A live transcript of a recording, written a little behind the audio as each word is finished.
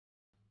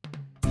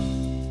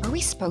Are we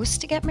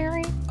supposed to get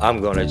married?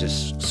 I'm going to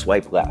just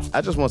swipe left.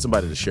 I just want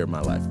somebody to share my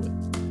life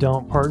with.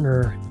 Don't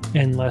partner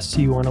unless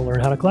you want to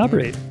learn how to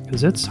collaborate,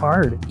 because it's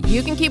hard.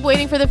 You can keep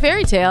waiting for the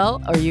fairy tale,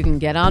 or you can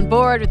get on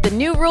board with the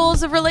new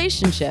rules of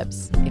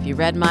relationships. If you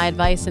read my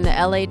advice in the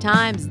LA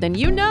Times, then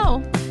you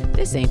know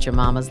this ain't your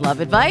mama's love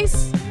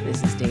advice.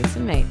 This is Dates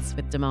and Mates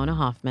with Damona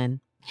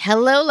Hoffman.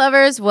 Hello,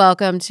 lovers.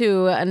 Welcome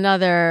to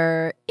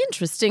another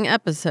interesting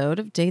episode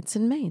of Dates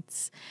and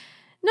Mates.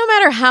 No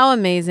matter how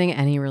amazing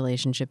any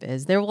relationship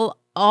is, there will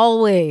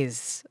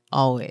always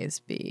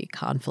be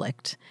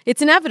conflict.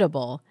 It's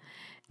inevitable.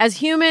 As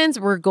humans,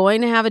 we're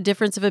going to have a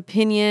difference of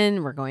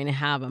opinion. We're going to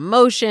have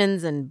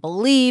emotions and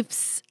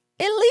beliefs,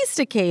 at least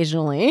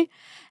occasionally.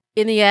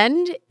 In the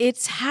end,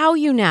 it's how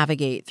you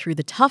navigate through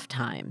the tough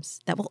times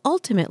that will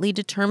ultimately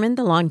determine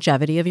the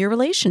longevity of your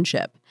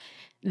relationship.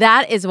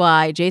 That is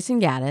why Jason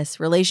Gaddis,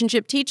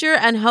 relationship teacher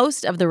and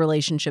host of the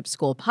Relationship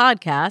School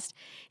podcast,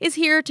 is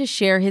here to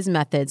share his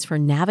methods for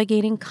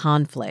navigating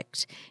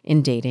conflict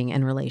in dating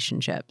and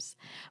relationships.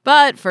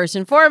 But first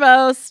and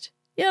foremost,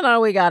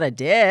 we got a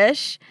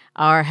dish.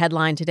 Our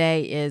headline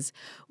today is,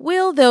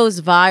 will those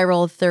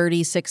viral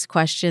 36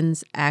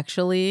 questions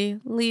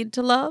actually lead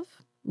to love?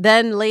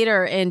 Then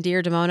later in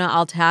Dear Damona,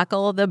 I'll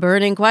tackle the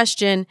burning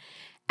question.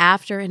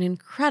 After an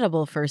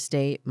incredible first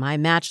date, my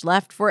match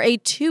left for a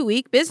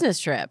 2-week business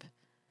trip.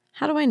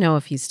 How do I know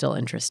if he's still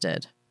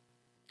interested?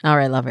 All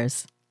right,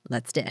 lovers,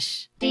 let's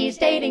dish. Dee's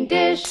Dating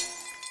Dish.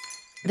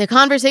 The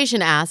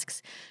conversation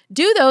asks,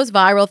 do those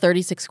viral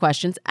 36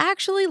 questions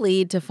actually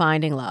lead to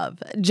finding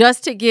love?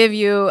 Just to give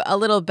you a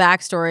little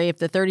backstory, if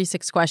the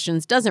 36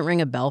 questions doesn't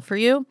ring a bell for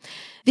you,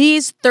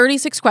 these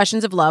 36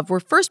 questions of love were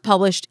first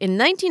published in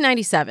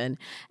 1997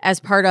 as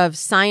part of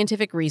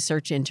scientific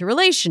research into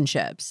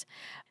relationships.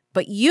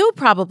 But you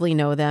probably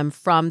know them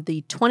from the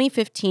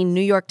 2015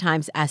 New York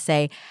Times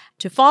essay,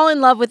 To Fall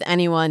in Love with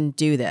Anyone,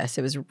 Do This.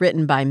 It was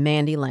written by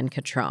Mandy Len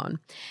Catrone.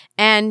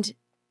 And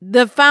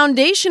the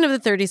foundation of the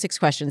 36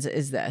 questions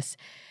is this.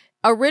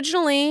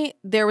 Originally,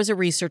 there was a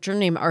researcher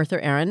named Arthur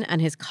Aron and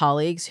his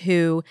colleagues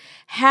who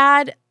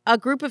had a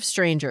group of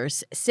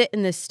strangers sit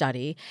in this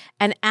study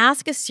and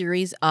ask a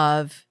series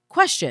of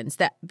questions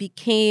that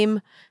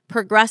became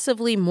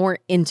progressively more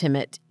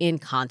intimate in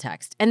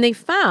context. And they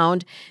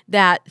found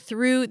that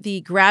through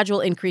the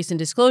gradual increase in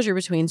disclosure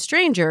between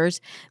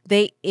strangers,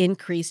 they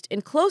increased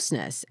in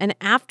closeness. And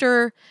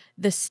after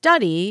the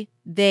study,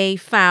 they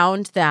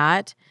found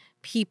that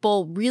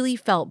people really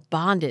felt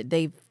bonded.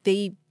 They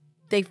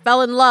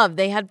fell in love.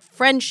 They had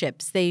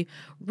friendships. They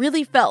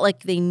really felt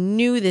like they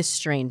knew this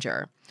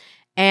stranger.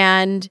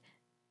 And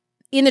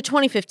in the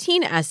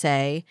 2015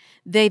 essay,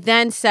 they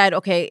then said,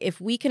 okay, if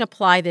we can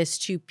apply this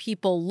to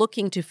people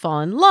looking to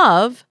fall in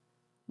love,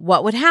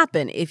 what would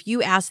happen? If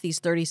you ask these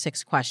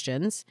 36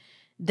 questions,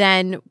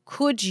 then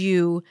could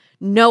you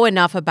know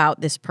enough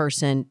about this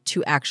person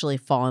to actually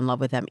fall in love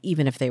with them,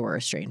 even if they were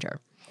a stranger?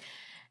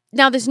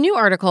 Now, this new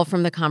article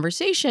from The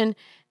Conversation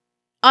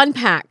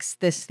unpacks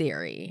this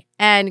theory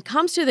and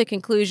comes to the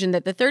conclusion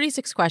that the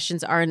 36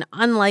 questions are an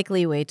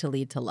unlikely way to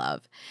lead to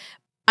love.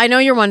 I know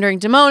you're wondering,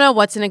 Damona,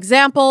 what's an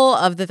example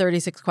of the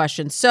 36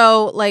 questions?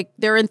 So,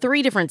 they're in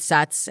 3 different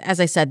sets. As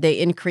I said, they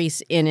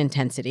increase in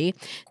intensity.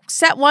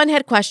 Set 1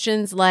 had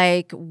questions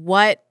like,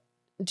 what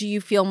do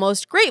you feel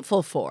most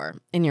grateful for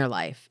in your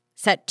life?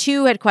 Set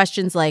 2 had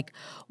questions like,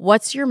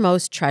 what's your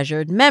most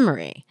treasured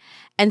memory?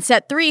 And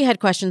set 3 had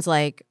questions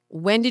like,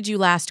 when did you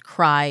last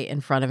cry in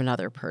front of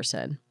another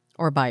person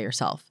or by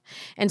yourself?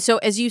 And so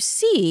as you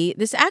see,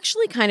 this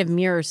actually kind of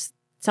mirrors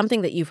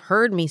something that you've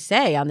heard me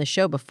say on the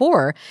show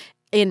before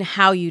in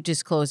how you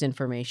disclose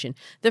information.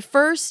 The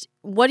first,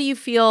 what do you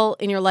feel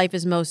in your life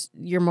is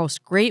you're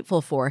most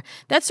grateful for?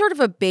 That's sort of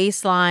a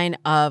baseline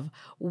of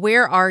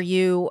where are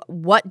you?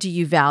 What do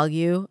you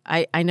value?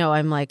 I know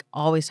I'm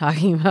always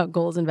talking about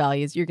goals and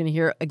values. You're going to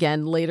hear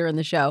again later in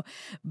the show,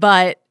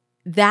 but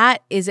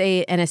that is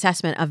an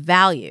assessment of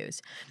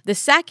values. The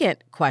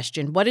second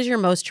question, what is your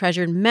most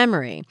treasured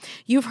memory?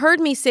 You've heard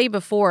me say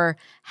before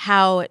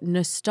how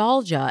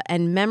nostalgia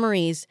and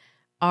memories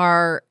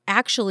are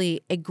actually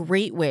a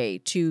great way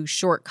to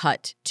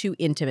shortcut to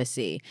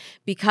intimacy,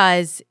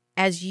 because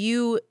as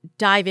you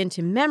dive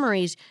into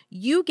memories,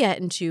 you get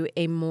into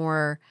a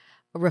more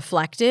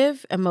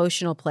reflective,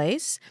 emotional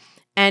place,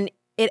 and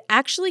it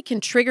actually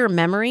can trigger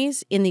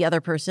memories in the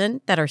other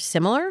person that are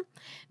similar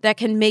that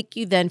can make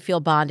you then feel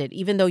bonded.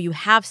 Even though you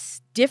have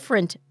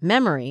different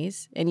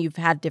memories and you've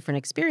had different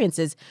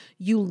experiences,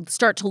 you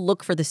start to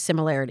look for the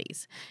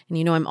similarities.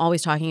 And I'm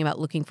always talking about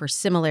looking for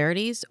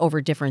similarities over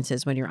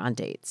differences when you're on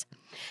dates.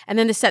 And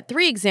then the set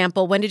 3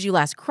 example, when did you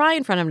last cry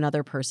in front of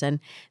another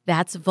person?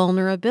 That's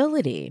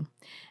vulnerability.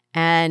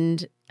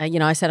 And,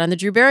 I said on the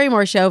Drew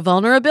Barrymore show,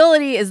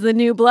 vulnerability is the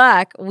new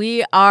black.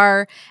 We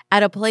are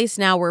at a place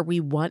now where we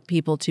want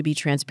people to be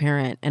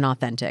transparent and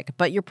authentic.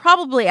 But you're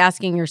probably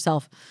asking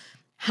yourself,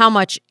 how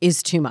much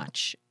is too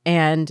much?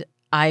 And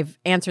I've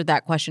answered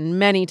that question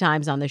many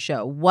times on the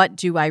show. What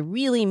do I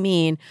really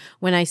mean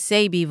when I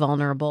say be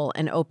vulnerable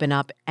and open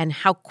up? And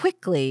how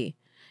quickly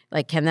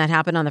Like, can that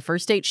happen on the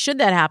first date? Should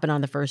that happen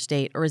on the first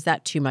date? Or is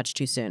that too much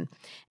too soon?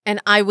 And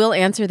I will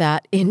answer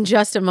that in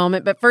just a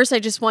moment. But first, I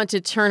just want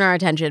to turn our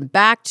attention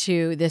back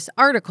to this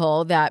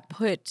article that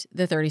put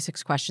the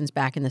 36 questions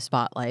back in the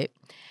spotlight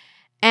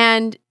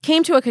and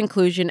came to a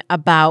conclusion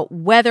about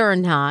whether or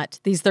not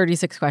these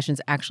 36 questions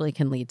actually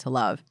can lead to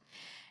love.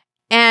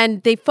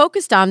 And they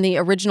focused on the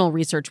original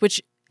research,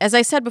 which, as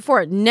I said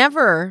before,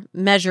 never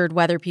measured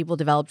whether people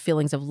developed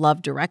feelings of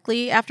love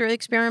directly after the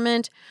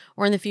experiment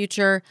or in the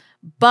future.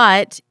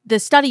 But the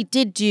study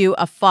did do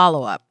a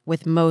follow-up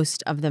with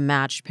most of the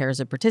matched pairs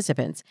of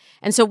participants.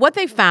 And so what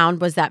they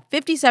found was that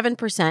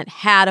 57%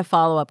 had a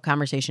follow-up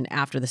conversation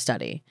after the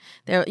study.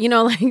 They're,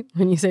 like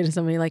when you say to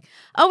somebody like,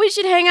 oh, we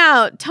should hang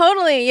out.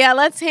 Totally. Yeah,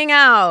 let's hang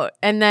out.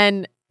 And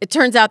then it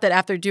turns out that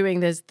after doing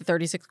the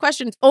 36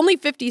 questions, only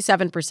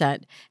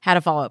 57% had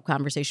a follow-up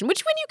conversation,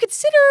 which when you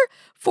consider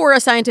for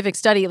a scientific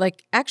study,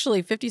 like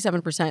actually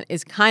 57%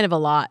 is kind of a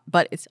lot,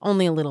 but it's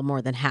only a little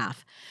more than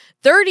half.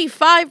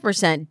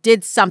 35%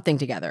 did something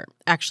together,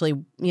 actually,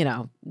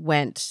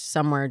 went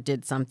somewhere,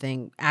 did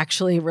something,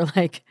 actually were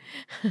like,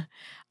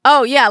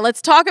 oh yeah,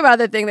 let's talk about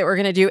the thing that we're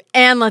going to do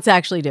and let's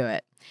actually do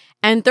it.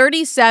 And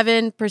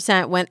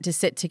 37% went to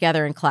sit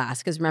together in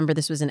class, because remember,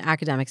 this was an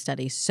academic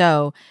study.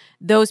 So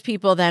those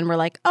people then were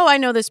like, oh, I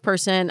know this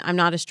person. I'm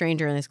not a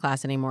stranger in this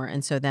class anymore.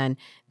 And so then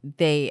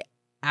they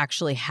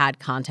actually had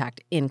contact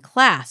in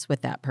class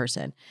with that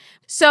person.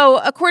 So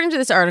according to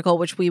this article,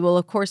 which we will,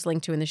 of course,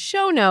 link to in the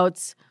show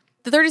notes,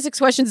 the 36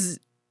 questions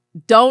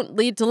don't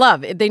lead to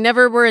love. They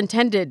never were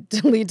intended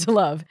to lead to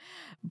love.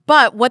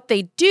 But what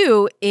they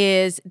do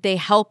is they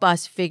help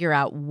us figure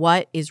out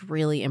what is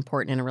really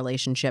important in a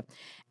relationship.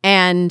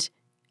 And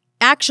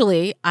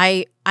actually,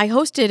 I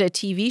hosted a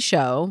TV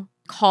show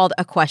called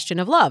A Question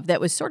of Love that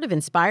was sort of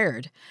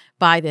inspired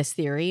by this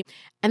theory.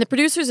 And the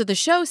producers of the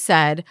show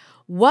said,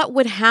 what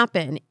would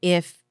happen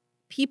if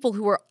people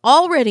who are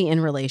already in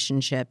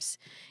relationships,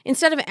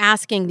 instead of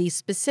asking these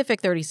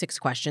specific 36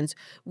 questions,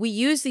 we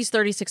use these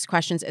 36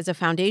 questions as a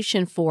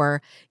foundation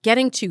for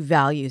getting to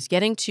values,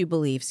 getting to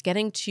beliefs,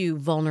 getting to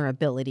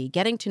vulnerability,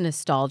 getting to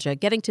nostalgia,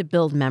 getting to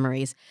build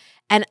memories,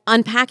 and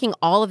unpacking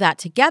all of that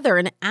together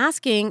and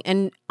asking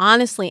and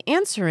honestly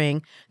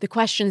answering the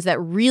questions that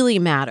really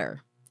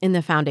matter in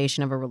the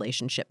foundation of a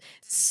relationship,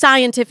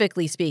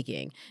 scientifically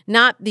speaking.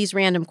 Not these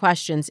random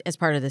questions as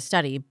part of the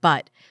study,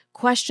 but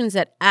questions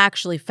that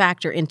actually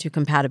factor into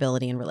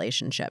compatibility in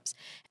relationships.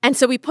 And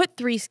so we put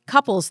 3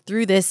 couples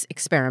through this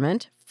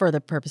experiment for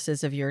the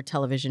purposes of your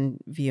television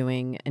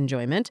viewing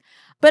enjoyment.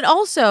 But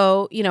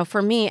also,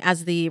 for me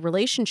as the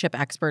relationship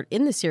expert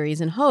in the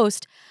series and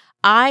host,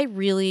 I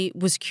really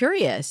was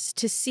curious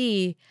to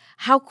see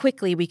how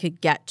quickly we could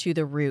get to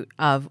the root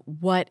of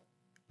what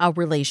a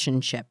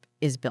relationship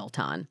is built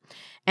on.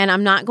 And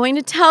I'm not going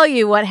to tell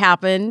you what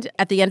happened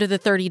at the end of the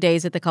 30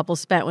 days that the couple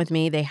spent with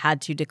me. They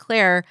had to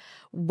declare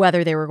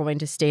whether they were going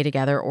to stay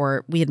together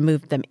or we had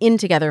moved them in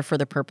together for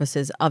the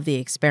purposes of the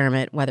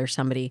experiment, whether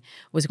somebody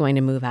was going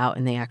to move out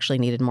and they actually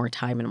needed more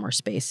time and more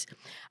space.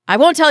 I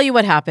won't tell you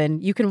what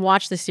happened. You can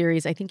watch the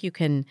series. I think you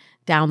can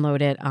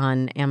download it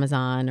on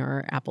Amazon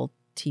or Apple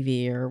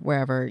TV or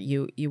wherever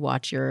you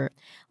watch your,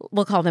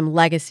 we'll call them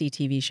legacy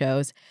TV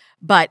shows,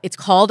 but it's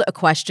called A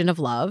Question of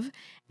Love.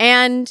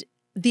 And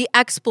the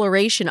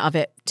exploration of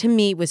it, to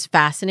me, was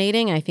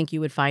fascinating. I think you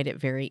would find it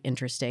very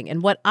interesting.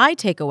 And what I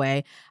take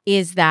away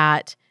is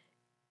that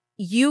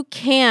you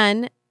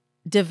can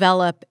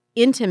develop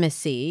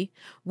intimacy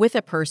with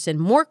a person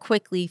more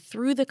quickly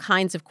through the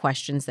kinds of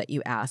questions that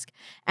you ask.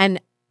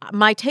 And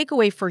my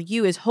takeaway for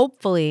you is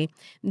hopefully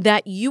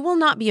that you will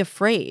not be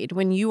afraid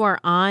when you are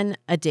on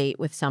a date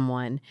with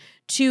someone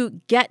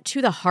to get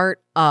to the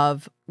heart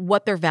of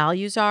what their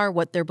values are,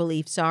 what their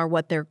beliefs are,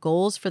 what their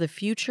goals for the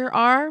future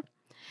are.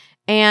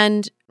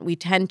 And we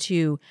tend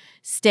to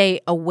stay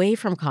away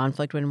from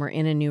conflict when we're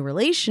in a new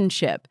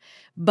relationship,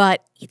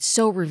 but it's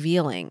so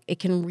revealing. It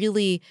can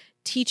really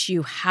teach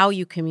you how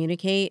you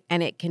communicate,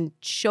 and it can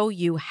show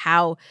you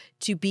how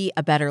to be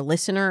a better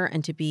listener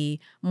and to be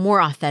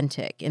more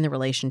authentic in the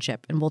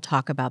relationship. And we'll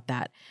talk about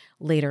that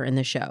later in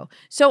the show.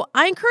 So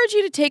I encourage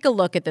you to take a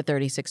look at the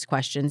 36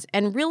 questions.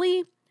 And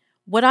really,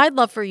 what I'd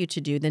love for you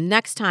to do the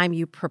next time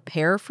you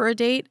prepare for a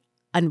date,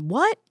 and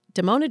what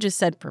Damona just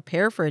said,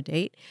 prepare for a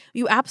date,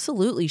 you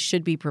absolutely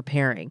should be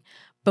preparing.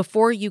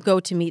 Before you go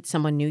to meet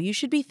someone new, you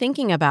should be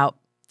thinking about,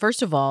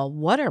 first of all,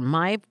 what are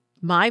my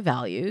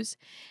values?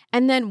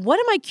 And then what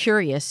am I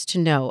curious to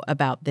know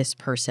about this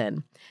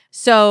person?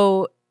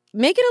 So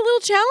make it a little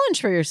challenge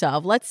for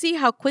yourself. Let's see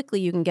how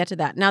quickly you can get to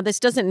that. Now, this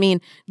doesn't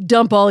mean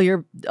dump all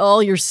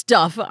your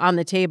stuff on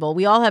the table.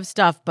 We all have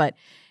stuff, but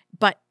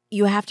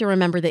you have to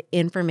remember that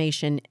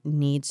information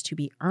needs to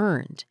be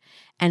earned.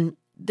 And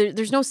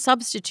there's no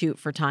substitute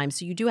for time.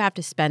 So you do have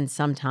to spend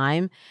some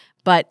time.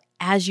 But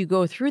as you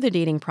go through the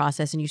dating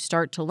process and you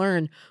start to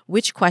learn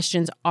which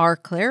questions are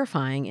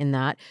clarifying in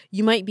that,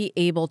 you might be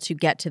able to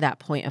get to that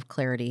point of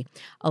clarity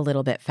a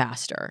little bit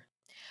faster.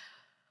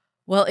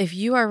 Well, if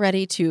you are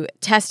ready to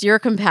test your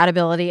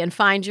compatibility and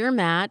find your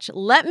match,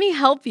 let me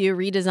help you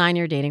redesign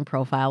your dating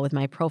profile with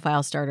my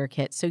Profile Starter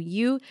Kit so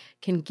you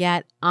can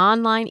get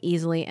online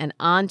easily and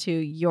onto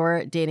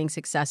your dating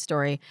success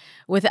story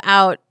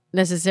without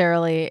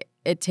necessarily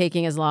it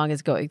taking as long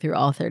as going through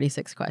all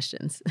 36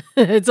 questions.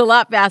 It's a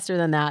lot faster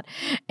than that.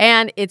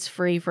 And it's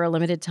free for a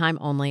limited time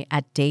only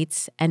at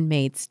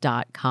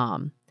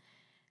datesandmates.com.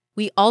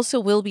 We also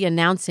will be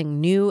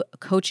announcing new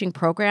coaching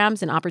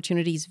programs and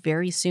opportunities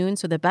very soon.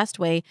 So the best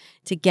way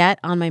to get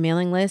on my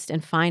mailing list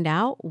and find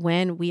out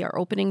when we are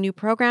opening new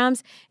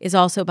programs is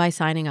also by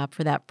signing up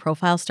for that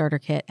Profile Starter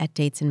Kit at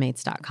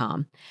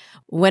datesandmates.com.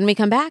 When we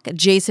come back,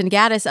 Jason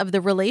Gaddis of the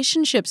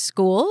Relationship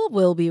School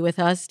will be with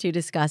us to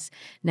discuss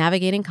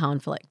navigating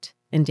conflict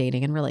in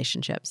dating and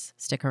relationships.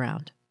 Stick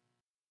around.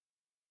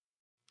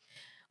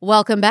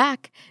 Welcome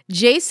back.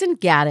 Jason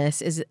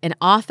Gaddis is an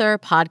author,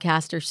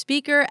 podcaster,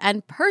 speaker,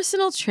 and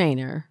personal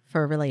trainer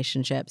for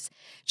relationships.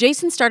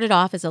 Jason started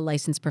off as a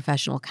licensed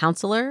professional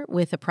counselor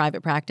with a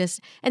private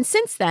practice, and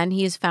since then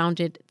he has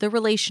founded The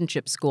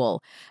Relationship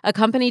School, a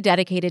company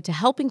dedicated to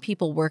helping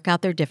people work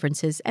out their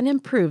differences and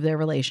improve their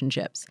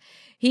relationships.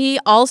 He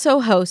also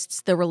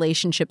hosts the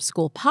Relationship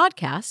School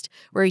podcast,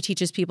 where he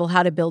teaches people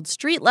how to build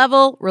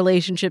street-level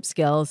relationship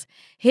skills.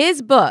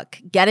 His book,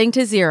 Getting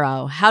to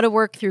Zero: How to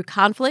Work Through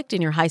Conflict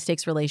in Your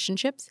High-Stakes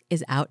Relationships,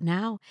 is out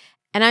now.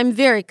 And I'm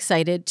very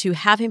excited to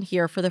have him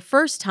here for the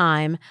first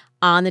time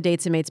on the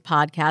Dates and Mates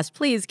podcast.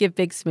 Please give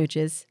big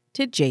smooches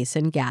to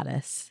Jason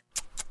Gaddis.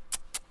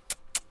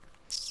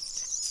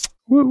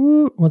 Woo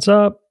woo. What's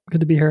up?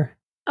 Good to be here.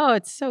 Oh,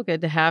 it's so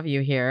good to have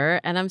you here.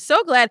 And I'm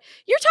so glad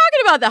you're talking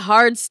about the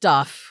hard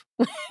stuff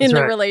in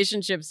the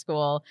Relationship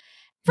School.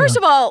 First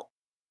of all,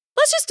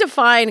 let's just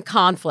define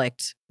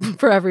conflict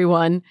for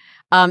everyone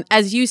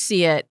as you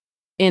see it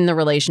in the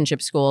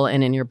Relationship School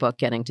and in your book,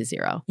 Getting to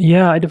Zero.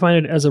 Yeah, I define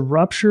it as a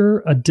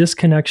rupture, a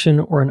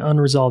disconnection, or an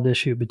unresolved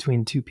issue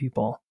between two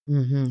people.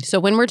 Mm-hmm. So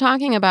when we're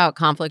talking about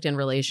conflict in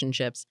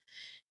relationships,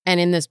 and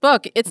in this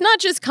book, it's not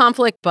just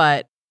conflict,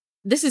 but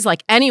this is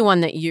like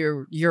anyone that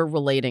you're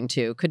relating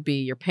to. Could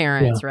be your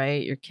parents,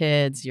 right? Your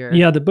kids,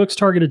 Yeah, the book's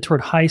targeted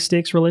toward high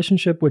stakes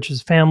relationship, which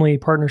is family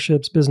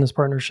partnerships, business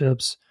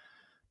partnerships,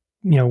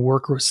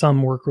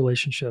 some work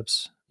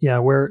relationships. Yeah,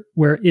 where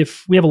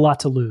if we have a lot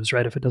to lose,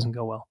 right? If it doesn't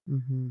go well.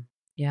 Mm-hmm.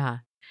 Yeah.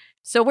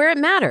 So where it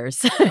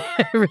matters,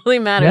 it really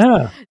matters.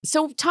 Yeah.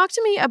 So talk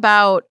to me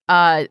about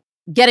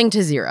getting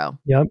to zero.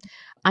 Yep.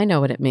 I know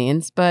what it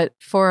means, but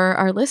for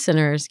our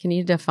listeners, can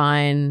you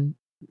define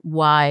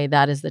why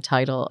that is the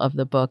title of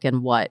the book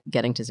and what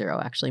Getting to Zero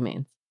actually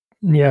means?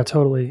 Yeah,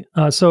 totally.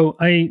 So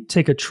I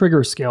take a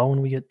trigger scale.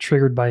 When we get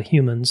triggered by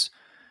humans,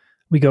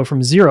 we go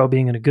from 0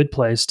 being in a good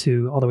place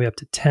to all the way up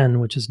to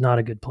 10, which is not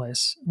a good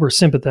place. We're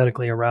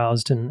sympathetically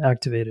aroused and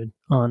activated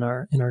in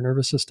our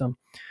nervous system.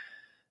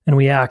 And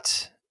we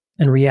act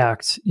and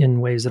react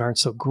in ways that aren't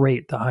so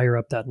great the higher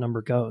up that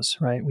number goes,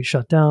 right? We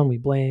shut down, we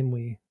blame,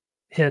 we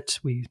hit,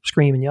 we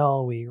scream and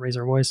yell, we raise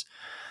our voice.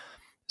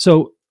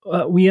 So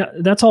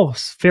that's all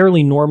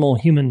fairly normal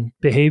human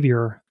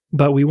behavior,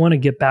 but we want to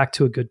get back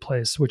to a good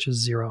place, which is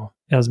 0,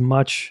 as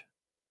much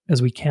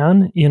as we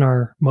can in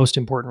our most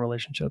important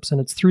relationships. And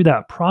it's through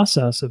that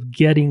process of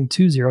getting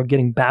to 0,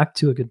 getting back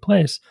to a good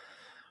place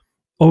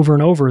over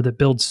and over that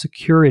builds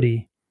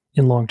security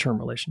in long-term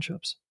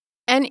relationships.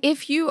 And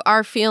if you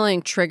are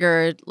feeling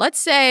triggered, let's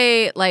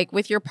say like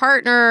with your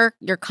partner,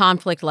 your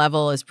conflict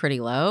level is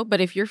pretty low,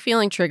 but if you're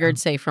feeling triggered,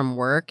 say from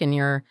work and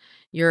you're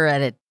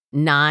at a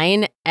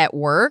 9 at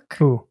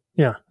work. Ooh,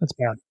 yeah, that's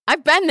bad.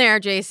 I've been there,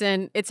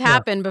 Jason. It's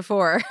happened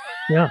before.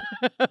 Yeah,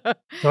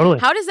 totally.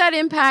 How does that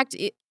impact,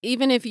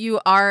 even if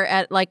you are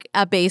at like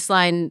a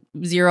baseline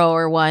 0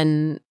 or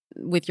 1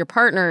 with your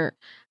partner,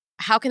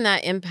 how can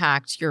that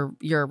impact your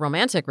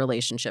romantic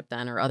relationship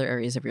then or other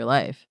areas of your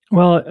life?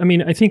 Well, I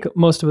mean, I think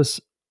most of us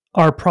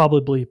are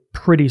probably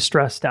pretty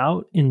stressed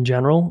out in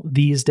general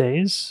these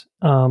days.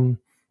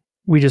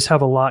 We just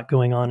have a lot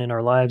going on in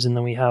our lives, and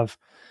then we have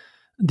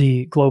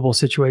the global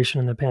situation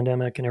and the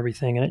pandemic and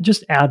everything. And it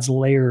just adds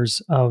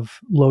layers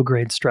of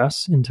low-grade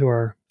stress into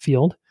our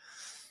field.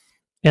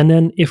 And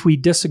then if we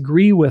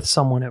disagree with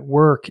someone at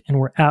work and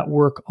we're at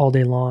work all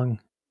day long,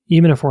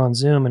 even if we're on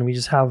Zoom and we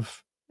just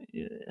have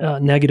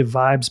negative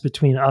vibes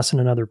between us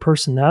and another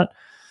person,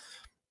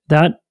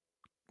 that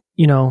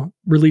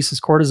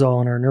releases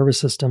cortisol in our nervous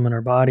system and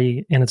our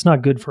body, and it's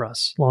not good for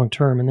us long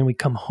term. And then we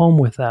come home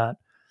with that.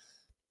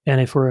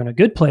 And if we're in a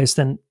good place,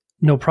 then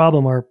no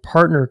problem. Our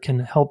partner can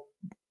help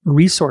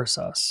resource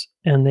us,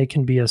 and they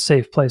can be a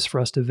safe place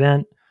for us to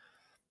vent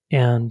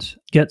and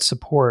get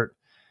support,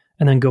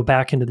 and then go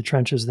back into the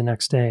trenches the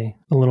next day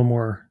a little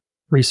more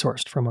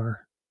resourced from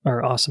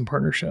our awesome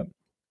partnership.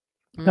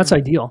 That's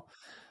ideal.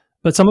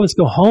 But some of us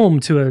go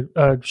home to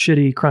a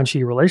shitty,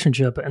 crunchy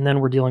relationship, and then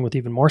we're dealing with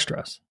even more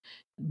stress.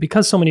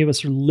 Because so many of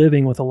us are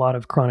living with a lot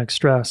of chronic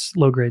stress,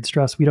 low-grade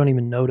stress, we don't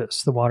even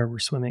notice the water we're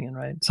swimming in,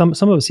 right? Some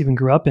of us even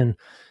grew up in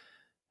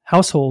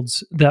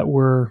households that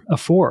were a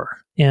 4,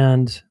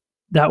 and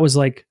that was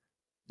like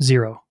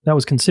 0. That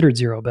was considered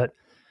 0, but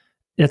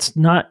it's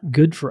not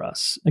good for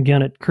us.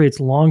 Again, it creates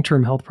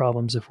long-term health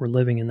problems if we're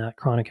living in that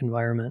chronic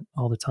environment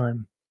all the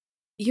time.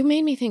 You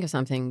made me think of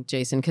something,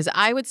 Jason, because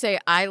I would say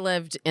I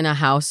lived in a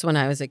house when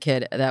I was a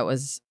kid that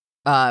was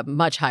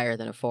much higher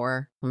than a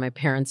 4. When my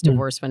parents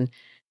divorced when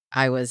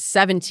I was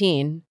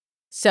 17.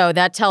 So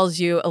that tells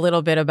you a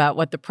little bit about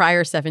what the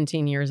prior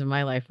 17 years of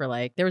my life were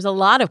like. There was a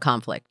lot of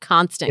conflict,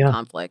 constant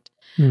conflict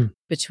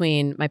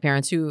between my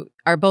parents, who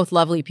are both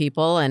lovely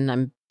people, and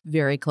I'm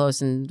very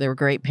close, and they were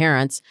great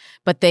parents,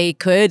 but they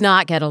could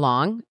not get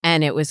along,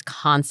 and it was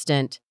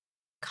constant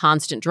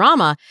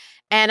drama.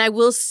 And I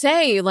will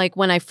say, like,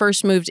 when I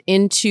first moved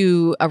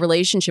into a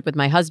relationship with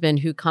my husband,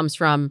 who comes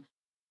from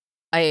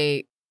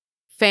a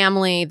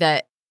family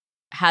that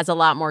has a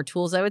lot more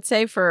tools, I would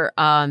say, for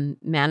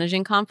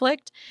managing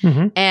conflict.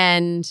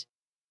 And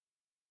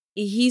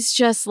he's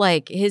just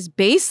like, his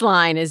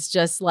baseline is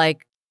just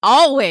like,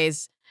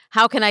 always,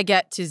 how can I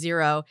get to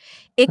 0?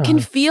 It can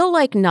feel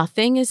like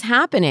nothing is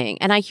happening.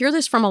 And I hear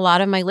this from a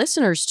lot of my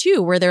listeners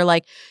too, where they're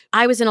like,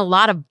 I was in a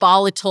lot of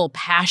volatile,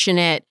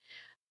 passionate,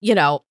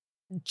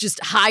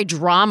 just high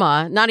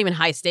drama, not even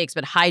high stakes,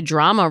 but high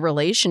drama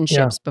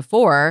relationships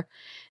before.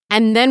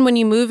 And then when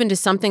you move into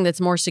something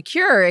that's more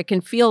secure, it can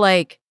feel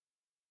like,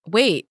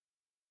 wait,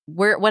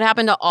 what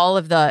happened to all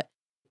of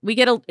we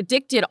get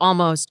addicted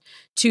almost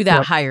to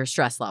that higher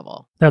stress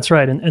level. That's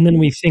right. And then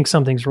we think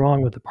something's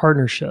wrong with the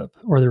partnership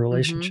or the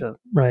relationship,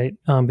 right?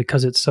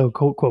 Because it's so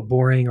quote, quote,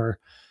 boring or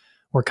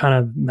kind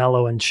of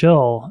mellow and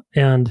chill.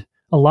 And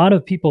a lot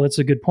of people, it's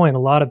a good point. A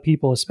lot of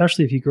people,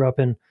 especially if you grew up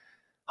in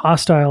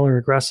hostile or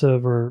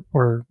aggressive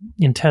or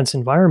intense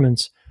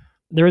environments,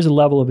 there is a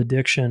level of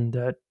addiction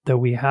that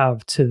we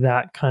have to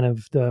that kind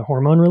of the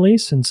hormone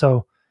release. And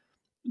so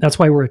that's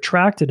why we're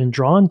attracted and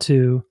drawn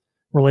to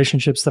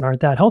relationships that aren't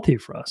that healthy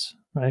for us,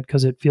 right?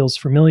 Because it feels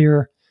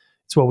familiar.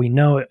 It's what we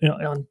know.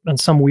 On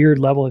some weird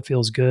level, it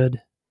feels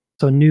good.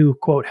 So a new,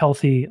 quote,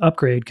 healthy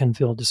upgrade can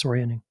feel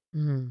disorienting.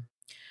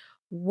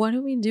 What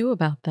do we do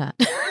about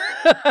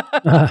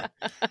that?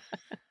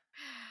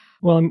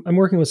 Well, I'm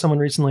working with someone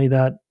recently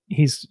that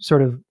he's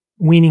sort of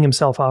weaning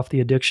himself off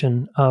the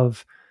addiction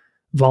of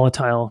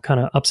volatile kind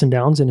of ups and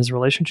downs in his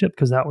relationship,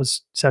 because that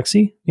was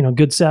sexy,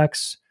 good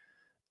sex,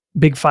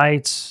 big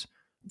fights,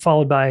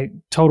 followed by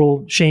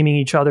total shaming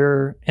each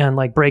other and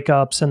like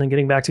breakups and then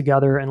getting back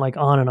together and like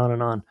on and on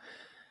and on.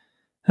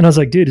 And I was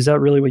like, dude, is that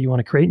really what you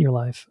want to create in your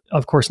life?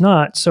 Of course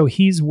not. So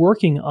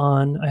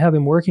I have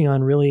him working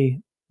on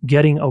really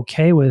getting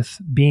okay with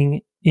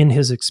being in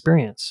his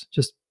experience,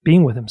 just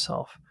being with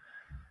himself,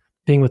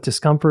 being with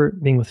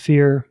discomfort, being with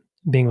fear,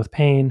 being with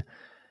pain.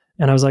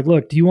 And I was like,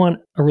 look, do you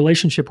want a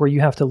relationship where you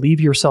have to leave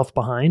yourself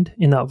behind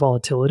in that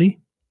volatility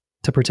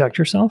to protect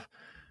yourself?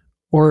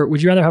 Or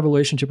would you rather have a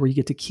relationship where you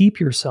get to keep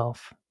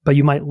yourself, but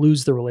you might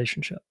lose the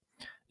relationship?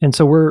 And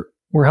so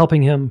we're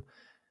helping him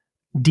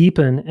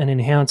deepen and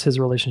enhance his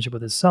relationship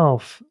with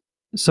himself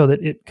so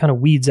that it kind of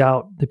weeds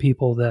out the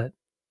people that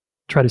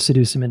try to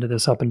seduce him into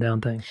this up and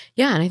down thing.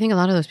 Yeah. And I think a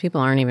lot of those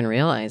people aren't even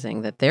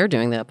realizing that they're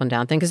doing the up and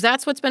down thing, because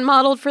that's what's been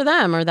modeled for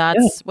them, or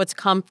that's what's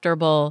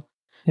comfortable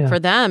for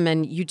them.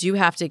 And you do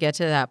have to get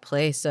to that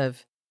place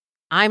of,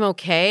 I'm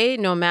okay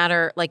no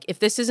matter, like, if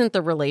this isn't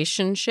the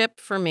relationship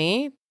for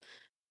me,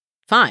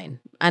 fine.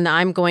 And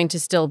I'm going to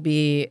still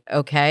be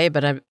okay,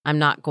 but I'm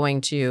not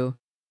going to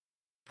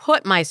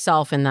put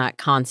myself in that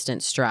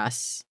constant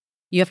stress.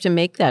 You have to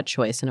make that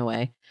choice in a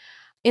way.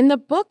 In the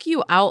book,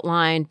 you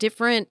outline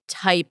different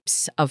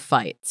types of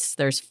fights.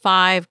 There's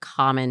 5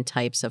 common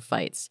types of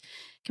fights.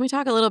 Can we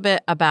talk a little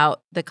bit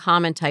about the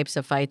common types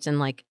of fights, and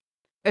like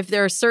if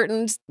there are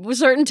certain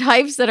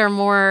types that are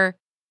more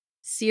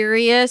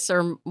serious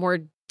or more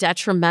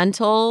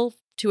detrimental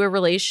to a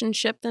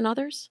relationship than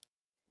others?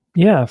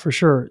 Yeah, for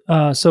sure.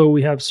 So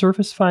we have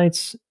surface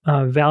fights,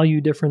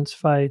 value difference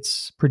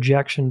fights,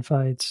 projection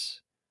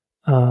fights,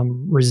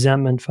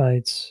 resentment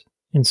fights,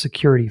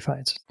 insecurity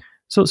fights.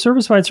 So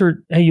surface fights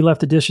are, hey, you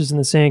left the dishes in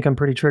the sink, I'm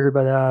pretty triggered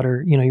by that,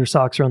 or your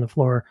socks are on the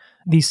floor.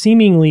 These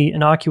seemingly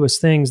innocuous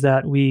things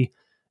that we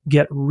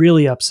get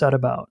really upset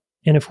about.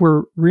 And if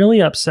we're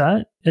really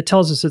upset, it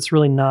tells us it's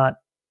really not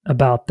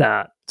about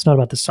that. It's not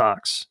about the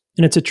socks.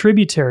 And it's a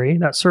tributary,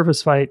 that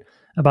surface fight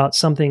about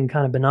something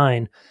kind of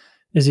benign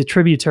is a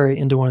tributary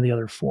into one of the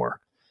other 4.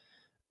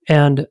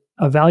 And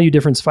a value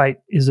difference fight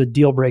is a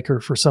deal breaker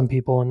for some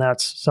people. And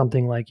that's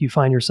something like you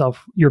find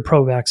yourself, you're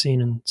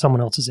pro-vaccine and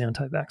someone else is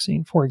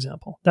anti-vaccine, for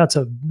example. That's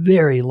a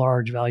very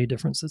large value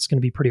difference that's going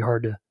to be pretty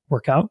hard to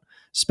work out,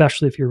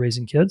 especially if you're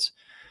raising kids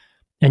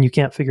and you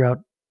can't figure out,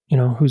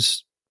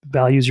 whose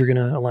values you're going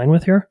to align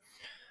with here.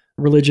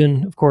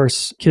 Religion, of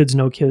course, kids,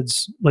 no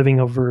kids, living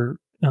over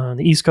on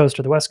the East Coast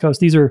or the West Coast.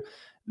 These are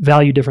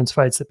value difference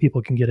fights that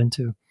people can get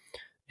into.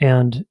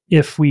 And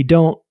if we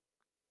don't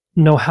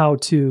know how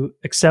to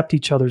accept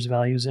each other's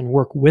values and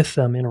work with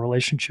them in a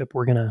relationship,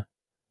 we're going to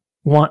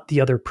want the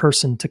other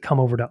person to come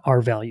over to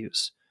our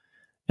values.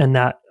 And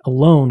that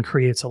alone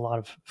creates a lot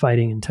of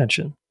fighting and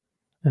tension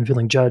and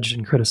feeling judged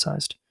and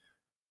criticized.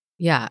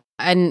 Yeah.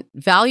 And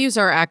values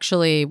are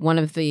actually one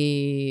of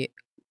the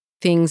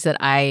things that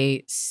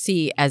I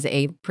see as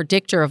a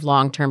predictor of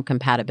long-term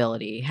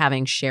compatibility,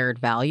 having shared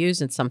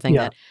values. It's something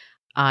Yeah. that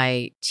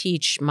I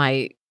teach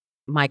my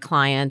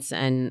clients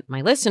and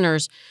my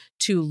listeners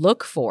to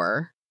look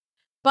for.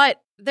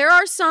 But there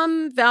are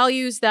some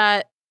values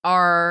that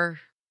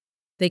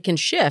they can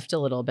shift a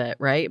little bit,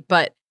 right?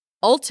 But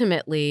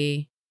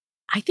ultimately,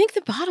 I think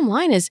the bottom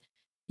line is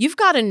you've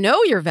got to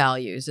know your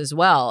values as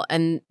well.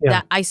 And Yeah.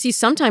 that I see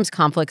sometimes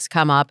conflicts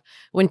come up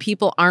when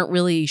people aren't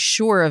really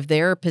sure of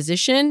their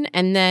position.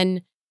 And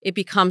then it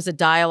becomes a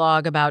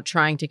dialogue about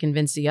trying to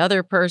convince the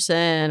other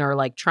person or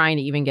like trying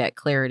to even get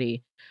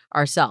clarity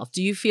ourselves.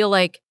 Do you feel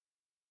like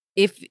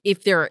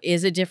if there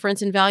is a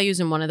difference in values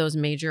in one of those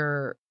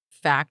major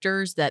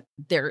factors that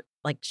they're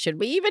like, should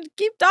we even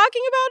keep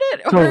talking about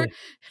it? Or Totally.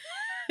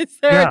 is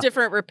there Yeah. a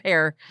different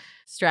repair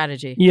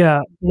strategy?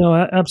 Yeah, no,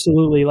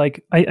 absolutely.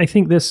 Like, I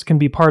think this can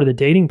be part of the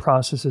dating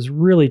process is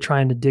really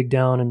trying to dig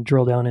down and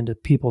drill down into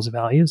people's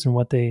values and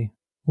what they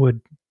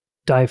would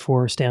die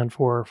for, stand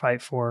for,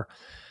 fight for.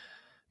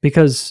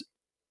 Because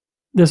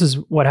this is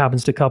what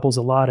happens to couples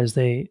a lot is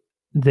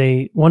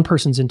one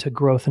person's into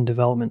growth and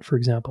development, for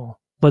example.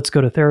 Let's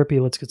go to therapy,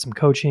 let's get some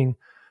coaching,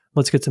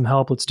 let's get some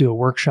help, let's do a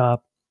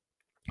workshop,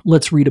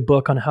 let's read a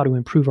book on how to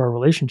improve our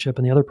relationship.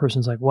 And the other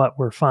person's like, what?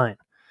 We're fine.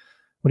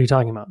 What are you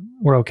talking about?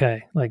 We're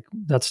okay. Like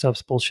that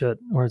stuff's bullshit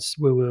or it's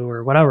woo woo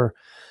or whatever.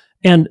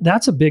 And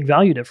that's a big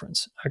value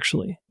difference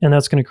actually. And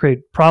that's going to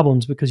create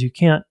problems because you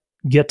can't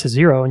get to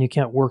zero and you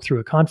can't work through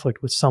a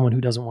conflict with someone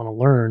who doesn't want to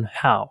learn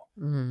how.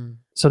 Mm.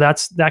 So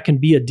that can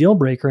be a deal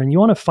breaker. And you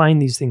want to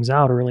find these things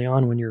out early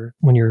on when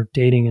you're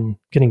dating and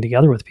getting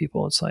together with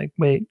people. It's like,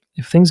 wait,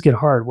 if things get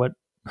hard,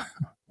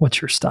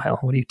 what's your style?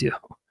 What do you do?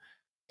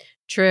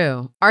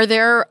 True. Are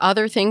there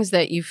other things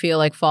that you feel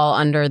like fall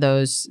under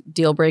those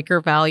deal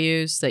breaker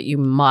values that you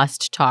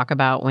must talk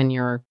about when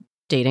you're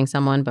dating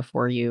someone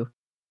before you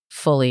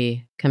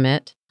fully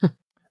commit?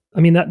 I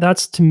mean,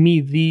 that's to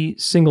me the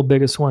single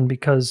biggest one,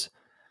 because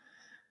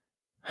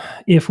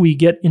if we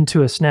get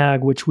into a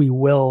snag, which we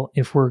will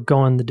if we're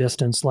going the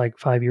distance, like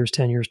 5 years,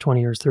 10 years, 20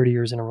 years, 30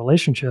 years in a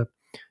relationship,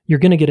 you're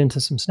going to get into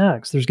some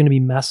snags. There's going to be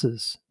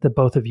messes that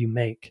both of you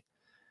make.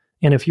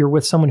 And if you're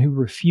with someone who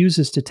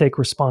refuses to take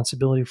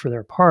responsibility for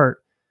their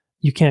part,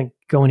 you can't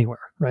go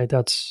anywhere, right?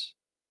 That's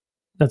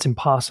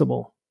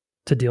impossible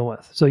to deal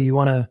with. So you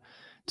want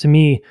to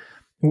me,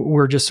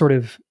 we're just sort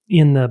of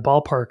in the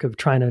ballpark of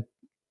trying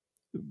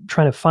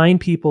to find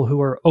people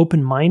who are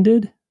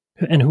open-minded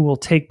and who will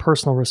take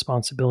personal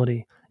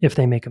responsibility if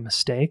they make a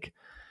mistake.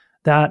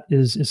 That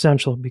is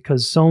essential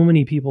because so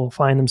many people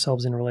find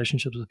themselves in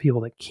relationships with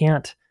people that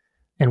can't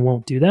and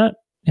won't do that.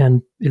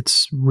 And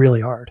it's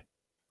really hard,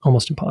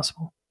 almost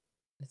impossible.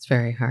 It's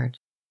very hard.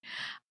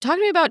 Talk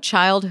to me about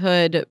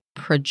childhood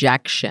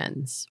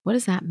projections. What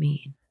does that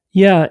mean?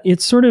 Yeah,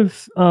 it's sort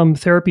of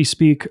therapy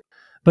speak,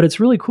 but it's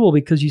really cool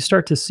because you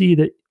start to see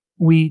that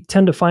we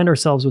tend to find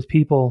ourselves with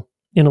people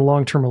in a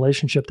long-term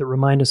relationship that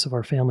remind us of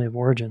our family of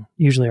origin,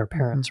 usually our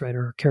parents, right,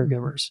 or our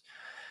caregivers.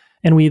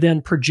 And we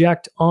then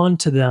project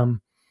onto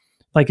them,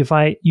 like if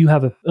you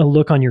have a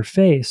look on your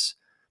face,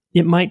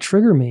 it might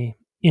trigger me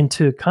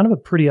into kind of a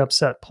pretty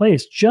upset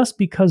place just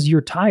because you're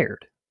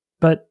tired.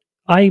 But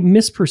I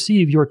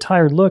misperceive your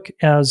tired look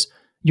as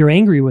you're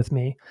angry with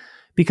me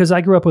because I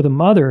grew up with a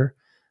mother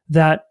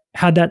that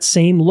had that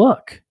same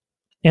look.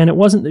 And it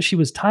wasn't that she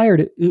was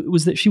tired, it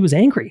was that she was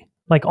angry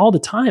like all the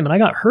time. And I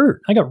got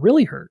hurt. I got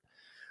really hurt.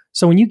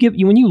 So when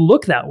you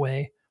look that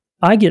way,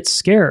 I get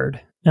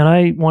scared and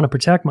I want to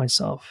protect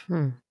myself.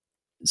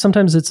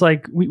 Sometimes it's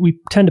like we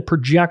tend to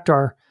project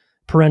our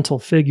parental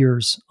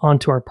figures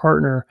onto our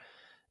partner.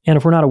 And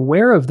if we're not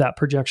aware of that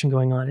projection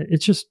going on,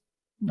 it's just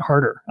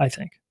harder, I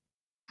think.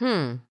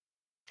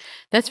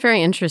 That's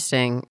very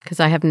interesting because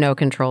I have no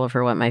control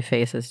over what my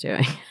face is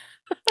doing.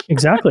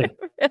 Exactly.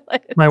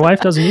 My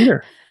wife doesn't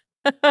either.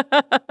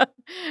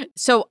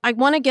 So I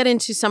want to get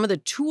into some of the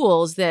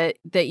tools that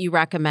you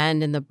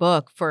recommend in the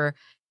book for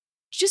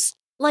just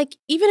like,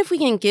 even if we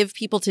can give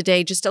people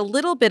today just a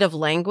little bit of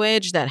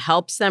language that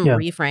helps them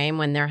reframe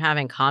when they're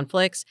having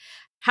conflicts,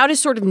 how to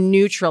sort of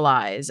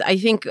neutralize. I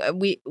think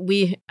we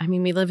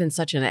live in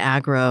such an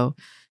aggro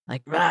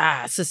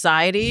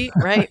society,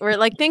 right? Where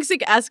like things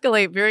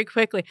escalate very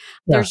quickly.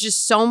 Yeah. There's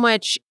just so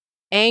much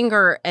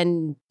anger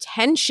and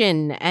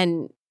tension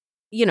and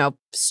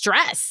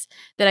stress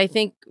that I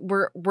think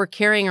we're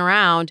carrying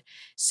around.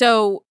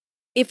 So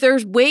if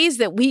there's ways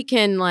that we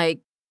can like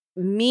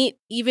meet,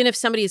 even if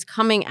somebody is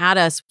coming at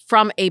us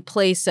from a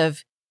place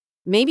of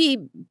maybe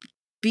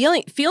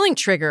feeling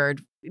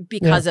triggered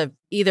because of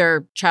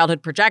either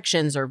childhood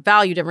projections or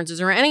value differences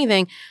or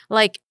anything,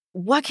 like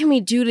what can we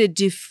do to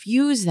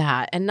diffuse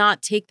that and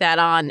not take that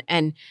on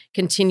and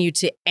continue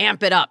to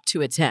amp it up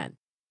to a 10?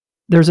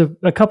 There's a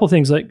couple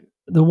things. Like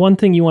the one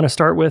thing you want to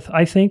start with,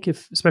 I think,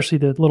 especially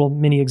the little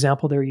mini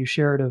example there you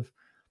shared of,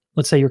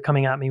 let's say you're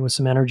coming at me with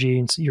some energy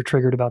and you're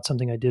triggered about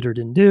something I did or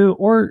didn't do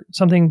or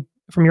something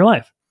from your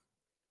life.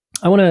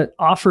 I want to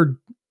offer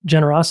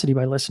generosity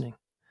by listening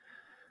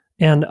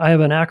And I have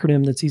an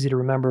acronym that's easy to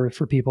remember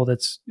for people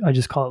I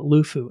just call it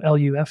LUFU,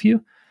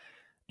 L-U-F-U.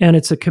 And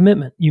it's a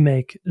commitment you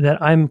make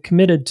that I'm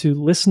committed to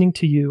listening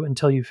to you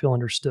until you feel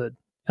understood.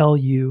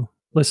 L-U,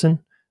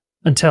 listen,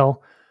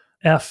 until,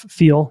 F,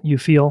 feel, you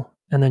feel,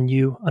 and then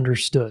you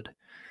understood.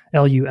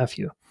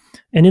 L-U-F-U.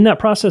 And in that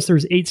process,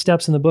 there's 8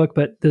 steps in the book,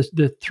 but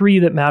the 3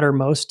 that matter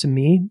most to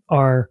me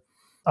are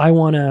I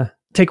want to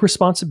take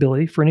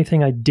responsibility for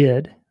anything I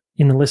did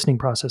in the listening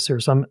process here.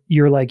 So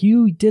you're like,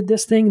 you did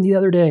this thing the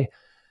other day.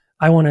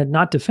 I want to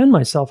not defend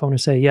myself. I want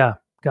to say, yeah,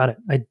 got it.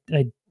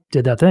 I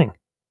did that thing.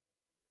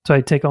 So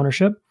I take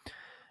ownership,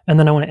 and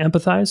then I want to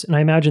empathize. And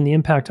I imagine the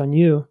impact on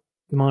you,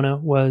 Mona,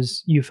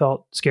 was you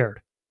felt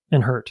scared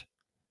and hurt.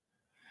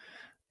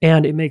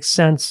 And it makes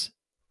sense.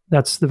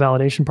 That's the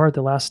validation part,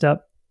 the last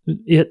step.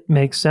 It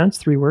makes sense,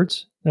 3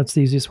 words. That's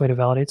the easiest way to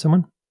validate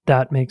someone.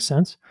 That makes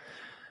sense.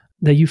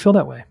 That you feel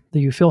that way,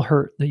 that you feel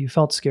hurt, that you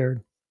felt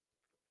scared,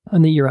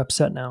 and that you're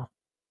upset now.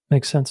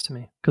 Makes sense to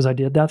me because I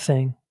did that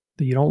thing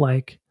that you don't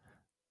like.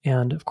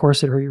 And of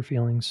course, it hurt your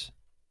feelings.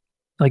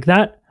 Like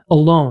that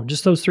alone,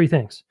 just those 3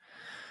 things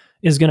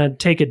is going to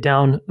take it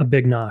down a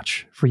big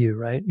notch for you,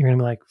 right? You're going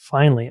to be like,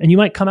 finally. And you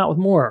might come out with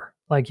more.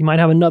 Like you might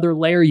have another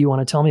layer you want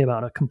to tell me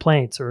about, a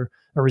complaint or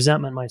a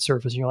resentment might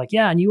surface. And you're like,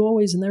 yeah, and you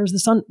always, and there was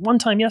this one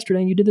time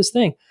yesterday and you did this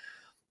thing.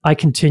 I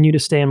continue to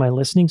stay in my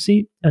listening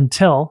seat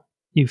until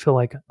you feel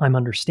like I'm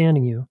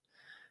understanding you. And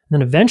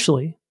then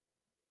eventually,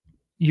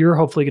 you're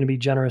hopefully going to be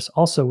generous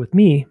also with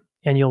me,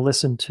 and you'll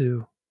listen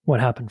to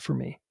what happened for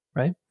me,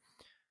 right?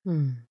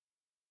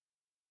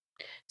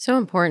 So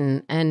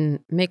important and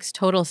makes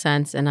total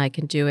sense. And I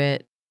can do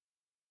it.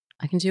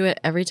 I can do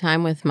it every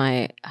time with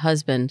my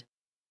husband.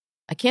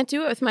 I can't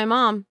do it with my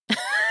mom.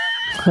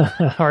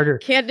 Harder.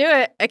 Can't do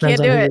it. I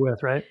Depends can't do on who it. you're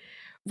with, right?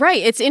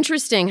 Right. It's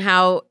interesting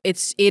how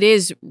it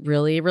is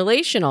really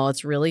relational.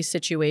 It's really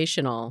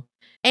situational.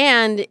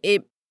 And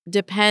it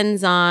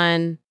depends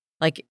on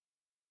like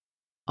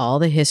all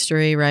the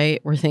history,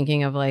 right? We're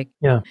thinking of like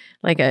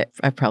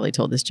I've probably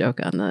told this joke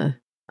on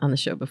the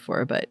show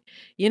before, but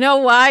you know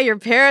why your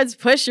parents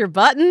push your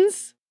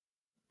buttons?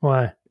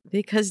 Why?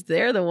 Because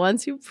they're the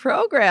ones who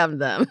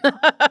programmed them.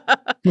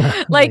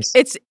 Nice.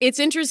 It's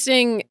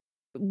interesting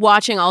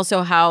watching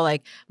also how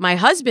like my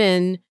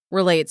husband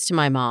relates to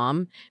my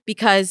mom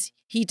because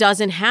he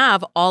doesn't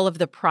have all of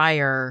the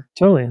prior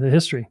Totally, the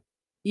history.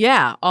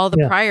 Yeah, all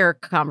the prior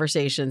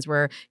conversations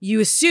where you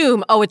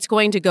assume, oh, it's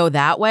going to go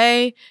that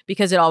way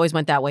because it always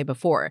went that way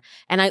before.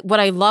 And what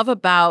I love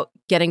about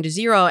Getting to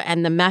Zero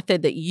and the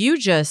method that you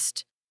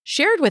just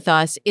shared with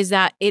us is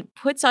that it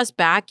puts us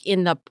back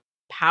in the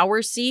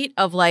power seat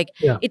of like,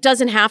 it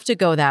doesn't have to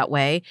go that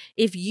way.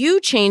 If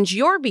you change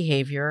your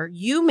behavior,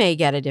 you may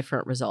get a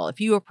different result if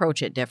you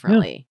approach it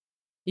differently.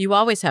 You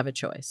always have a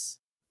choice.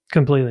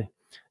 Completely.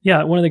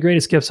 Yeah, one of the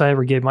greatest gifts I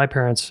ever gave my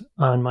parents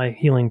on my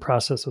healing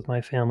process with my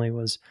family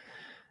was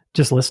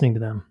just listening to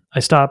them.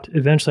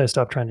 Eventually I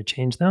stopped trying to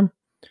change them.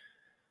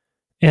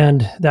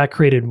 And that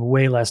created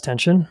way less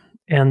tension.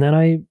 And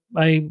then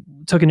I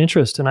took an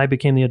interest and I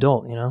became the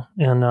adult,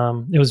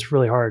 and it was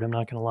really hard. I'm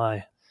not going to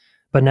lie.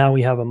 But now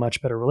we have a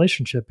much better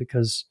relationship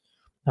because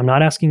I'm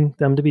not asking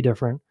them to be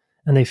different.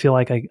 And they feel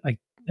like I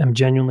am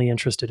genuinely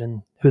interested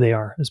in who they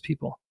are as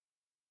people.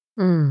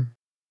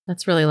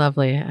 That's really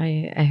lovely.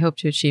 I hope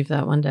to achieve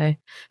that one day.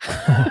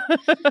 Because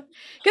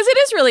it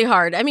is really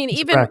hard. I mean, it's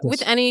even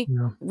with any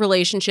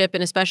relationship,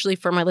 and especially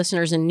for my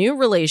listeners in new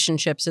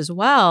relationships as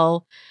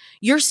well,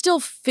 you're still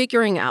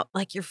figuring out,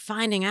 like you're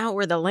finding out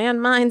where the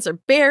landmines are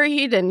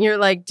buried and you're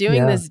like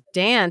doing this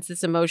dance,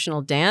 this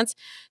emotional dance.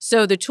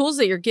 So the tools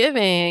that you're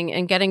giving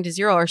and Getting to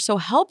Zero are so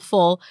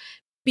helpful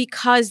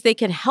because they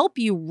can help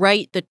you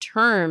write the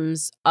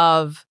terms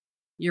of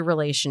your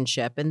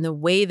relationship and the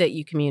way that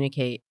you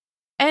communicate.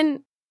 And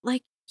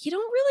like, you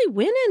don't really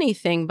win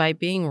anything by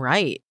being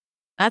right.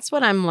 That's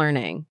what I'm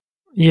learning.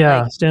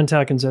 Yeah. Like, Stan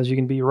Tatkin says you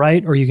can be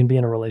right or you can be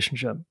in a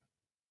relationship.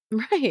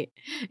 Right.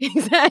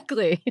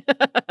 Exactly.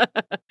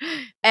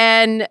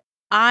 And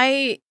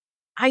I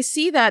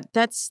see that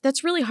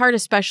that's really hard,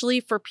 especially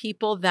for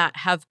people that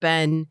have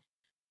been,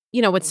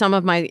 what some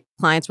of my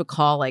clients would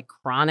call like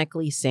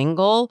chronically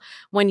single.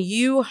 When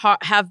you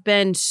have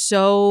been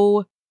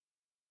so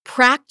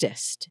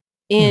practiced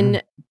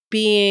in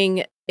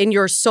being in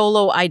your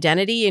solo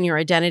identity and your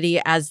identity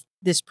as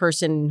this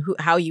person,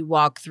 how you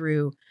walk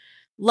through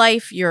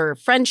life, your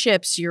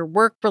friendships, your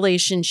work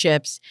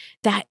relationships,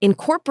 that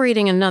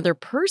incorporating another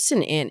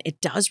person in, it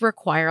does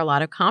require a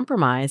lot of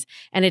compromise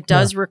and it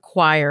does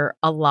require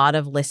a lot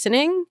of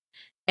listening.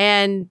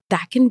 And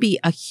that can be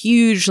a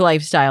huge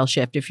lifestyle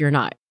shift if you're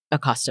not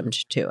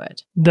accustomed to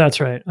it.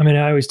 That's right. I mean,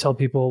 I always tell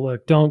people,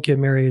 look, don't get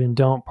married and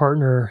don't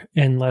partner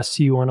unless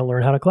you want to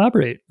learn how to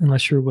collaborate,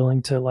 unless you're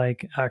willing to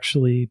like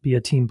actually be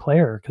a team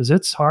player, because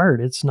it's hard.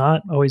 It's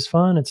not always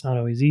fun. It's not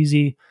always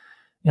easy.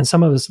 And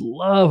some of us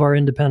love our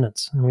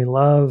independence and we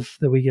love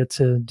that we get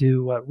to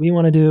do what we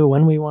want to do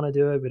when we want to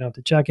do it. We don't have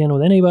to check in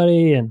with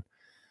anybody.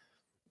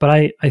 But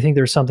I think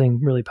there's something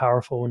really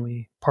powerful when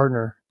we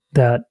partner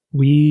that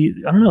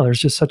I don't know, there's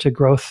just such a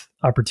growth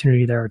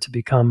opportunity there to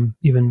become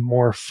even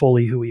more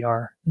fully who we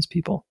are as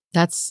people.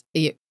 That's,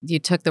 you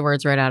took the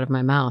words right out of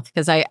my mouth,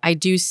 because I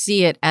do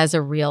see it as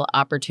a real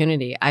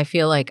opportunity. I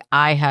feel like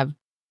I have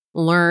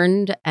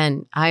learned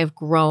and I have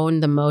grown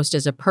the most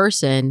as a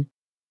person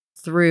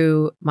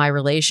through my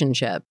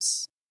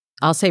relationships.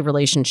 I'll say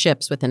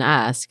relationships with an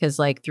S, because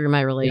like through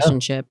my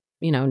relationship,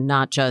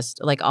 not just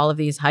like all of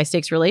these high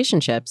stakes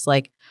relationships,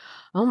 like,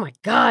 oh my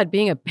God,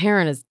 being a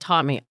parent has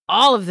taught me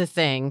all of the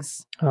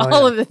things,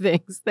 of the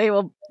things. They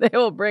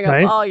will bring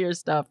up all your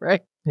stuff,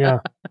 right? Yeah.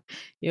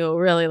 You'll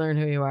really learn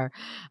who you are.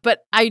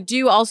 But I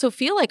do also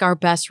feel like our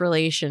best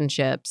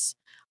relationships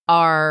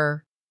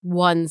are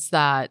ones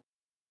that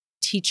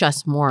teach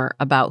us more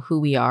about who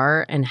we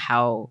are and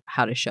how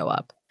to show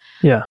up.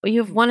 Yeah. Well,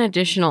 you have one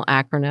additional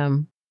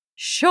acronym,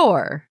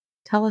 SURE.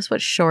 Tell us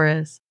what SURE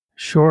is.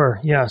 Sure.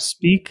 Yeah.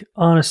 Speak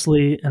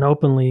honestly and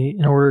openly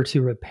in order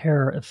to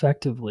repair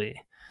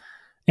effectively.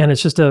 And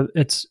it's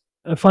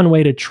a fun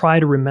way to try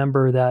to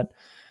remember that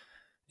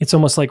it's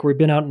almost like we've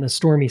been out in the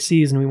stormy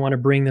seas and we want to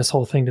bring this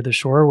whole thing to the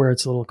shore where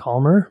it's a little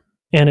calmer,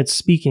 and it's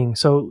speaking.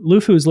 So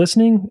Lufu is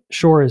listening,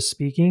 shore is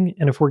speaking.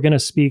 And if we're going to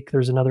speak,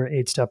 there's another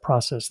 8-step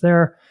process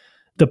there.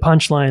 The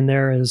punchline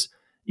there is,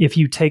 if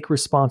you take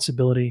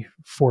responsibility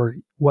for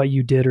what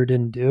you did or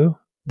didn't do,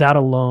 that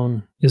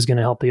alone is going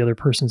to help the other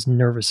person's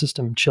nervous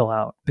system chill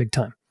out big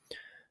time.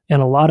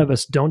 And a lot of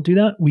us don't do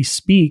that.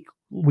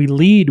 We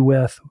lead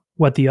with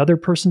what the other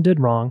person did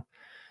wrong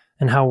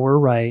and how we're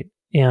right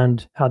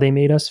and how they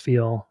made us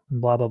feel,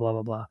 and blah, blah, blah,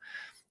 blah, blah.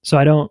 So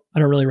I don't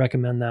really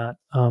recommend that.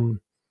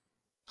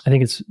 I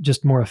think it's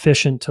just more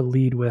efficient to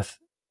lead with,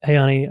 hey,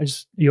 honey,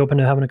 you open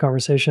to having a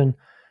conversation?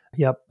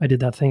 Yep, I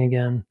did that thing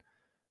again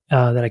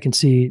that I can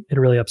see it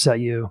really upset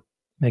you.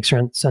 Makes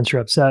sense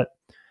you're upset.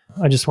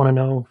 I just want to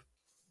know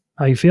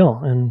how you feel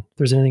and if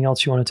there's anything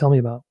else you want to tell me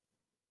about.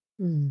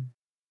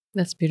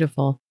 That's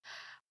beautiful.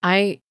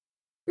 I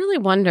really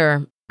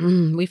wonder,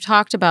 we've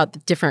talked about the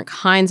different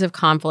kinds of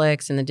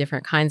conflicts and the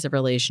different kinds of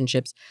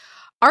relationships.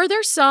 Are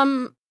there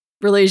some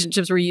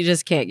relationships where you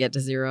just can't get to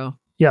zero?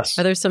 Yes.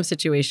 Are there some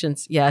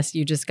situations? Yes,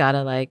 you just got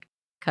to like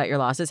cut your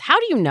losses. How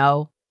do you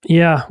know?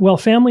 Yeah. Well,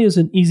 family is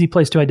an easy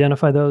place to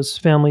identify those.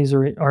 Families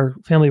are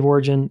family of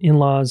origin,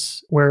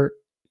 in-laws, where,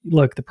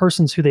 look, the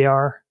person's who they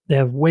are. They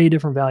have way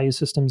different value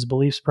systems,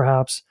 beliefs,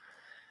 perhaps.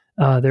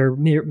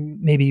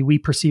 Maybe we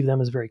perceive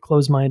them as very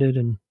closed-minded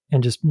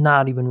and just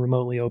not even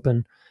remotely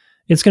open.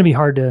 It's going to be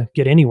hard to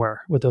get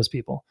anywhere with those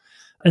people.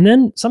 And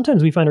then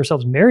sometimes we find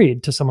ourselves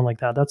married to someone like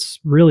that. That's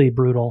really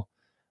brutal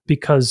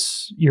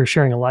because you're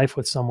sharing a life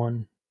with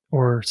someone,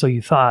 or so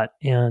you thought.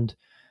 And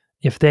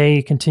if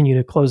they continue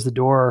to close the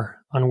door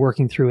on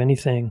working through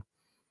anything,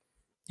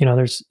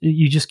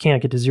 you just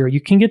can't get to zero. You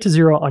can get to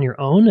zero on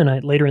your own.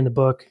 And later in the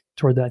book,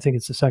 I think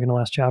it's the second to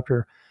last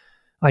chapter,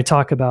 I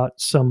talk about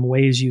some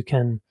ways you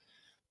can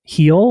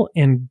heal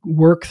and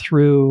work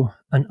through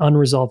an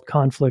unresolved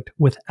conflict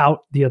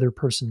without the other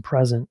person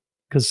present,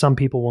 because some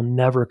people will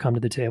never come to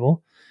the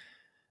table.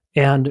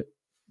 And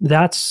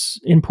that's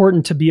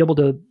important to be able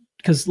to,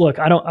 because look,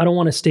 I don't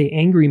want to stay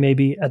angry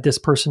maybe at this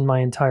person my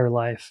entire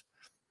life.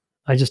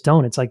 I just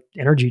don't. It's like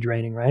energy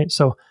draining, right?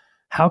 So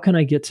how can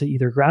I get to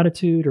either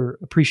gratitude or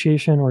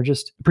appreciation, or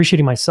just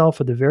appreciating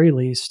myself at the very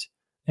least,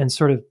 and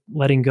sort of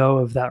letting go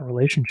of that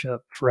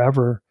relationship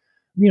forever?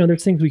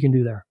 There's things we can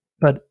do there,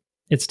 but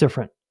it's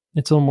different.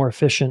 It's a little more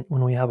efficient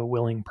when we have a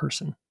willing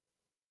person.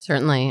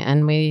 Certainly.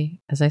 And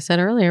we, as I said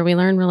earlier, we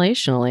learn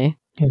relationally.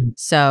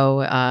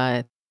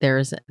 So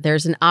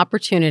there's an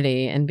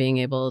opportunity in being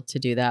able to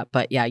do that.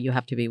 But yeah, you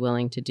have to be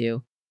willing to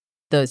do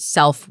the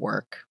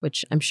self-work,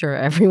 which I'm sure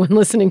everyone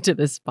listening to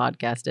this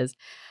podcast is.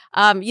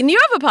 You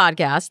have a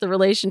podcast, The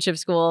Relationship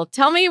School.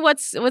 Tell me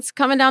what's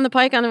coming down the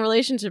pike on The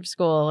Relationship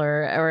School,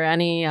 or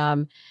any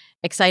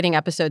exciting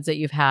episodes that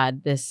you've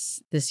had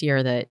this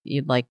year that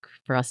you'd like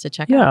for us to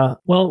check out. Yeah.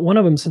 Well, one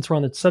of them, since we're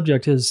on the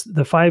subject, is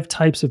the 5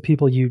 types of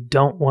people you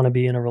don't want to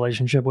be in a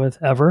relationship with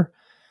ever.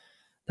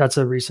 That's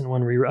a recent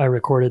one I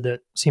recorded that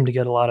seemed to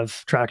get a lot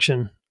of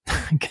traction.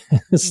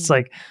 It's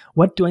like,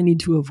 what do I need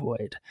to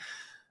avoid?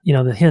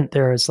 The hint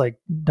there is like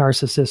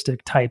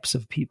narcissistic types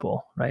of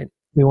people, right?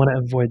 We want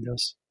to avoid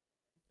those.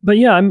 But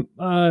yeah, I'm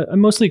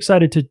mostly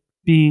excited to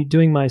be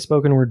doing my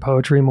spoken word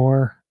poetry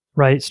more,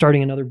 right?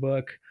 Starting another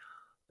book.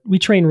 We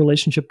train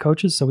relationship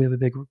coaches, so we have a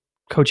big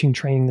coaching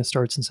training that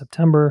starts in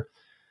September.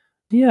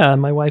 Yeah,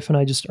 my wife and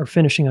I just are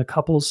finishing a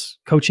couples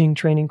coaching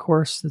training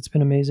course that's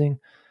been amazing.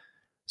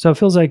 So it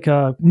feels like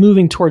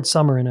moving towards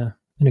summer in a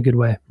good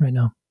way right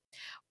now.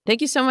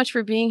 Thank you so much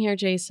for being here,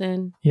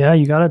 Jason. Yeah,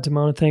 you got it,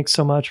 Damona. Thanks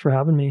so much for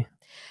having me.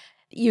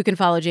 You can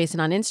follow Jason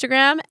on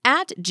Instagram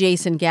at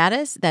Jason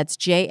Gaddis. That's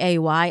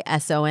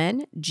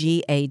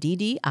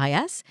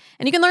JaysonGaddis.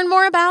 And you can learn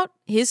more about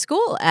his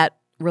school at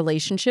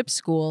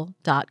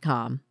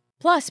relationshipschool.com.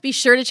 Plus, be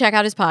sure to check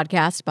out his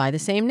podcast by the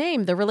same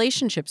name, The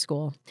Relationship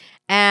School.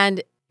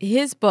 And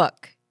his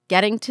book,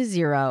 Getting to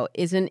Zero,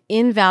 is an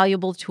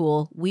invaluable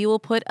tool. We will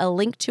put a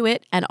link to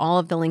it and all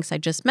of the links I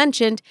just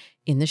mentioned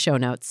in the show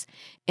notes.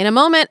 In a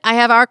moment, I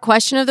have our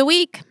question of the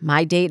week.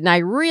 My date and I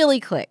really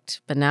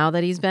clicked, but now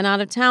that he's been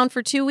out of town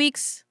for 2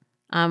 weeks,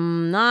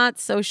 I'm not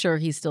so sure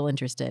he's still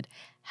interested.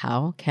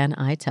 How can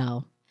I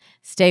tell?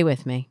 Stay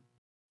with me.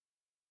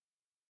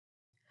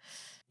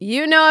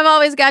 You know I've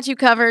always got you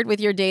covered with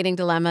your dating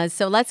dilemmas,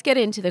 so let's get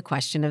into the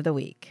question of the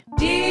week.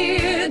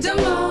 Dear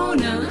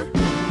Damona.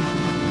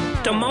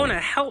 Damona,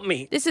 help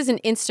me. This is an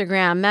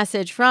Instagram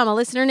message from a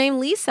listener named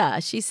Lisa.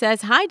 She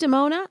says, "Hi,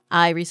 Damona.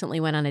 I recently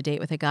went on a date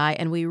with a guy,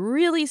 and we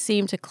really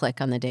seemed to click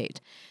on the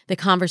date. The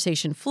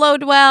conversation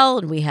flowed well,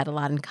 and we had a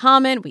lot in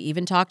common. We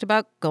even talked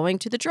about going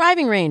to the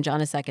driving range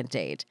on a second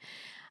date.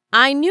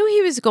 I knew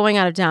he was going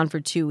out of town for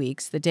 2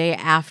 weeks, the day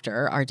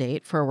after our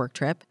date, for a work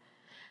trip.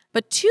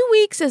 But 2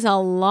 weeks is a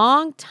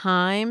long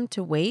time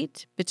to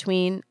wait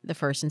between the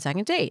first and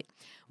second date.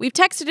 We've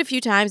texted a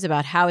few times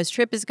about how his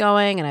trip is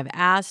going, and I've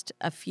asked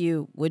a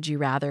few would you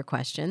rather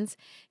questions.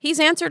 He's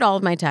answered all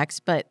of my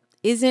texts, but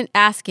isn't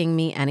asking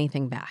me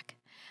anything back.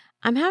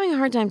 I'm having a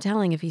hard time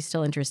telling if he's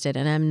still interested,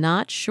 and I'm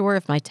not sure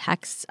if my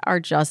texts are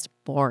just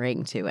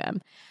boring to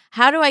him.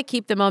 How do I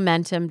keep the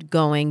momentum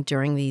going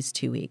during these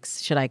 2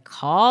 weeks? Should I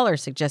call or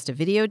suggest a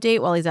video date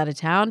while he's out of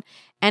town?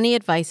 Any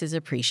advice is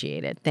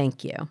appreciated.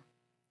 Thank you."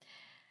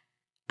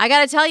 I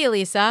got to tell you,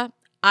 Lisa,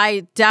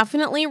 I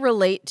definitely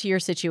relate to your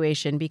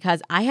situation because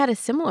I had a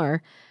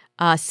similar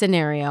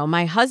scenario.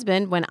 My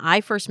husband, when I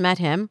first met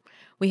him,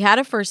 we had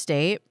a first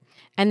date,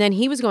 and then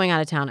he was going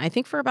out of town, I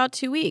think for about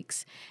 2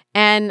 weeks.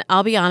 And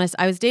I'll be honest,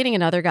 I was dating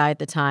another guy at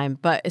the time,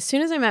 but as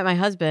soon as I met my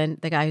husband,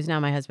 the guy who's now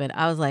my husband,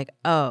 I was like,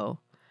 oh,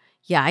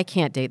 yeah, I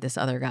can't date this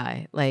other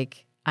guy.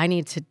 Like, I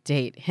need to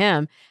date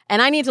him, and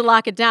I need to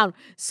lock it down.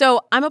 So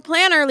I'm a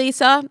planner,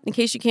 Lisa, in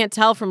case you can't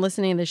tell from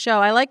listening to the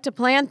show. I like to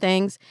plan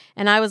things,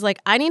 and I was like,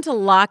 I need to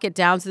lock it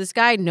down so this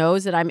guy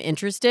knows that I'm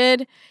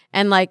interested,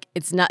 and like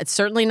it's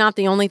certainly not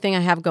the only thing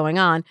I have going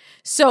on.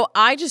 So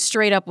I just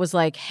straight up was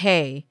like,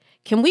 hey,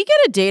 can we get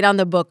a date on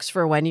the books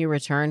for when you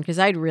return? Because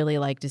I'd really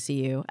like to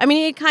see you. I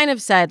mean, he kind of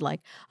said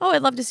like, oh,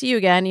 I'd love to see you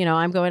again. You know,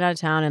 I'm going out of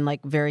town, and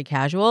like very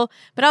casual.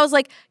 But I was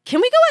like,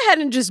 can we go ahead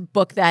and just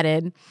book that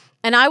in?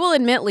 And I will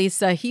admit,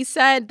 Lisa, he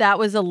said that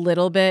was a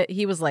little bit,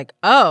 he was like,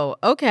 oh,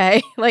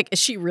 okay. Like, is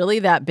she really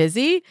that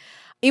busy?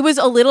 It was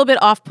a little bit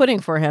off-putting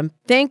for him.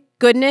 Thank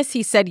goodness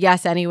he said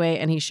yes anyway,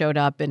 and he showed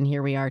up, and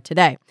here we are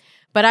today.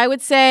 But I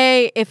would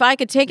say if I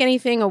could take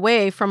anything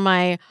away from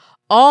my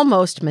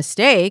almost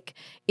mistake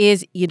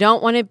is you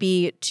don't want to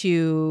be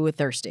too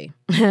thirsty.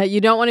 You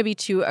don't want to be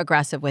too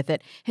aggressive with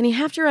it. And you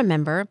have to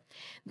remember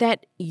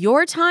that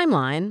your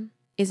timeline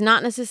is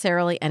not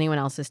necessarily anyone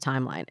else's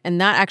timeline.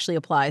 And that actually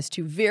applies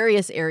to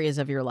various areas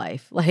of your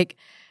life. Like,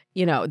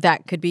 you know,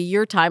 that could be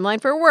your timeline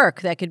for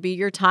work. That could be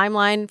your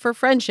timeline for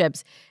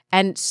friendships.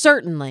 And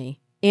certainly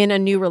in a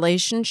new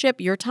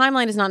relationship, your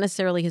timeline is not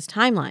necessarily his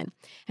timeline.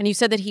 And you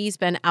said that he's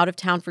been out of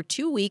town for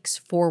 2 weeks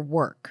for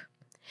work.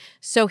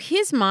 So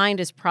his mind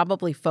is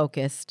probably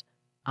focused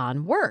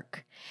on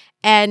work.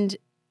 And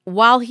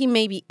while he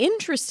may be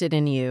interested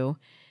in you,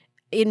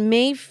 it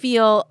may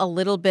feel a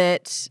little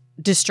bit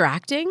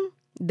distracting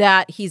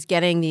that he's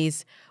getting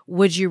these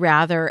would you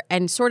rather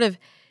and sort of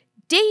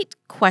date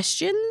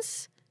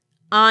questions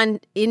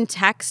in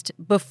text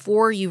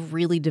before you've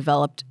really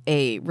developed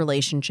a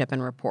relationship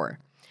and rapport.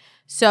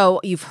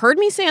 So you've heard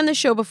me say on the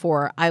show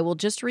before, I will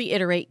just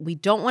reiterate, we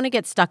don't want to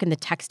get stuck in the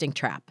texting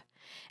trap.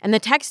 And the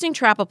texting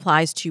trap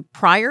applies to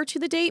prior to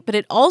the date, but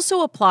it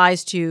also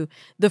applies to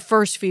the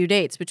first few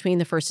dates between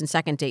the first and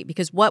second date,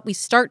 because what we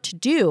start to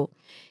do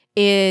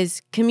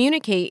is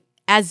communicate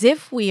as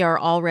if we are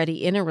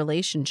already in a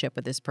relationship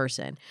with this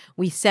person.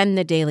 We send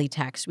the daily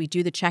text, we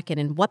do the check-in,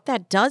 and what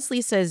that does,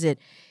 Lisa, is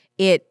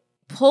it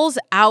pulls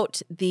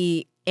out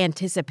the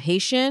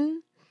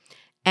anticipation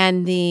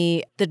and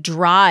the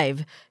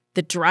drive,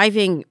 the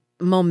driving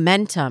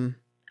momentum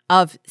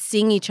of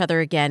seeing each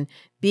other again,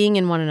 being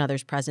in one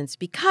another's presence,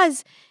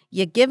 because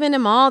you've given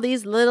him all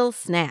these little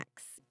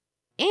snacks.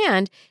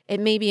 And it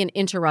may be an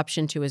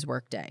interruption to his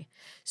workday.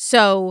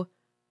 So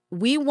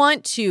we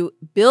want to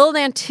build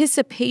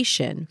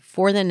anticipation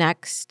for the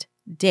next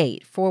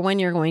date, for when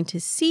you're going to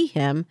see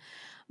him.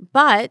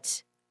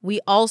 But we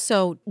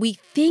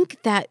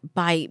think that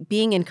by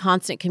being in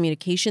constant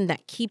communication,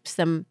 that keeps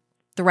them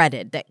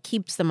threaded, that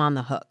keeps them on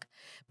the hook.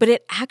 But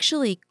it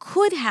actually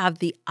could have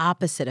the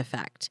opposite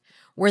effect,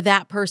 where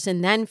that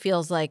person then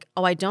feels like,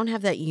 oh, I don't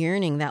have that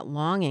yearning, that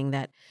longing,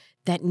 that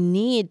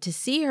need to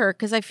see her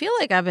because I feel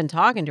like I've been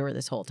talking to her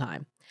this whole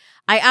time.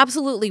 I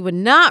absolutely would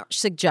not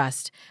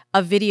suggest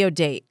a video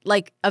date.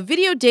 Like, a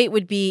video date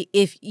would be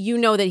if you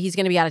know that he's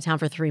going to be out of town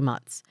for 3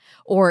 months,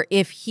 or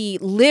if he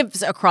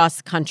lives across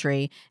the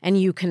country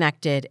and you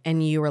connected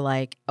and you were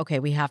like, okay,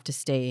 we have to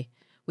stay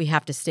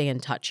in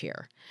touch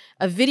here.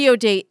 A video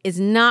date is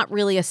not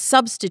really a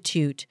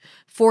substitute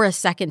for a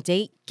second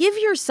date. Give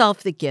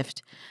yourself the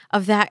gift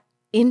of that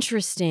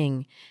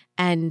interesting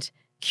and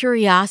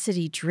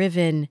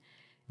curiosity-driven,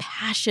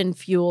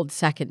 passion-fueled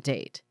second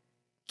date.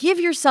 Give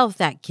yourself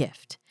that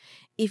gift.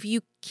 If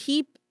you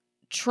keep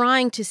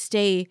trying to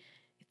stay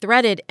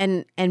threaded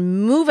and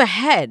move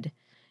ahead,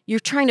 you're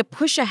trying to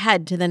push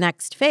ahead to the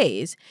next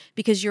phase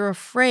because you're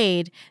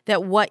afraid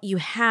that what you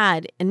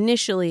had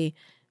initially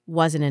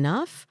wasn't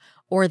enough,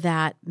 or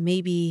that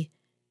maybe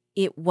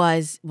it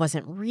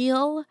wasn't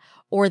real,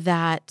 or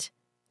that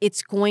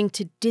it's going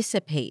to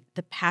dissipate.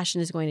 The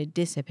passion is going to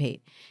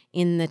dissipate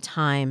in the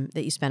time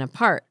that you spend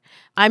apart.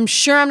 I'm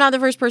sure I'm not the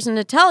first person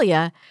to tell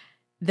you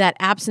that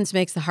absence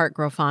makes the heart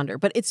grow fonder,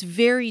 but it's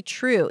very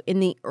true in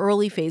the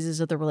early phases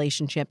of the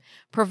relationship,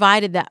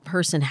 provided that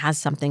person has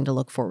something to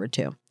look forward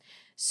to.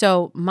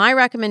 So my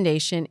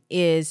recommendation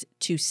is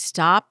to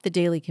stop the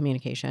daily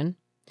communication,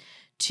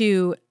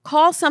 to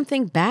call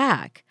something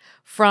back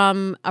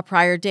from a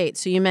prior date.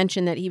 So you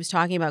mentioned that he was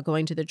talking about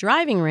going to the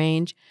driving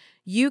range.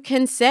 You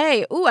can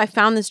say, "Ooh, I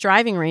found this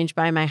driving range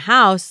by my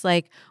house.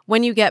 Like,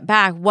 when you get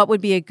back, what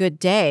would be a good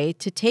day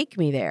to take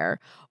me there?"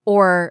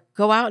 Or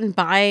go out and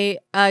buy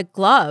a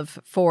glove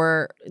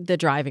for the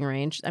driving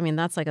range. I mean,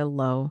 that's like a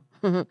low.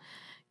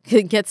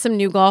 Get some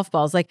new golf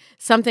balls, like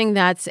something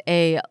that's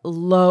a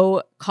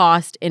low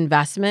cost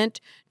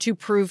investment to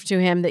prove to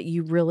him that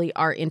you really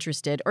are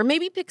interested. Or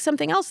maybe pick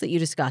something else that you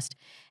discussed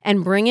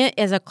and bring it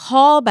as a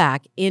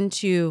callback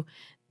into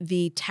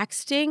the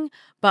texting,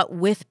 but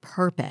with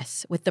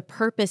purpose, with the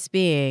purpose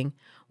being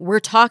we're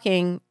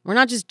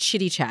not just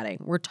chitty chatting,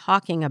 we're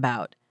talking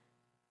about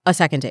a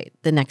second date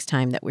the next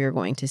time that we are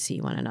going to see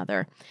one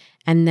another.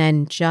 And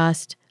then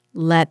just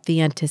let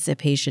the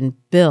anticipation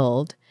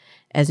build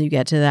as you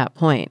get to that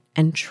point,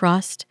 and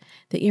trust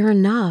that you're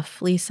enough,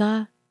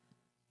 Lisa.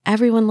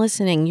 Everyone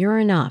listening, you're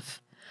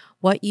enough.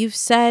 What you've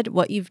said,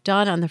 what you've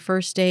done on the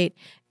first date,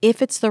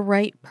 if it's the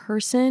right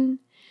person,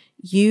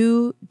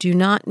 you do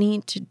not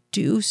need to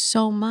do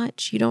so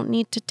much. You don't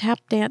need to tap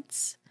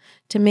dance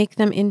to make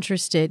them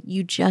interested.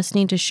 You just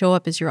need to show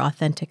up as your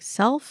authentic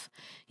self.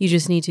 You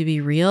just need to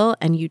be real,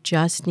 and you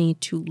just need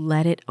to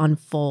let it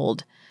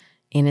unfold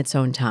in its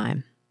own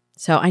time.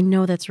 So I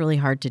know that's really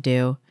hard to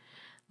do.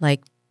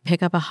 Like,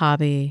 pick up a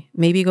hobby,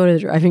 maybe go to the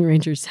driving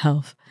range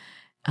yourself,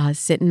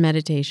 sit in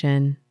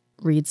meditation,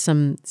 read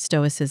some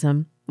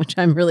Stoicism, which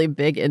I'm really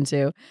big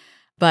into,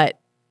 but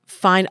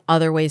find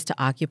other ways to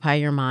occupy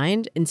your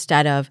mind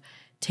instead of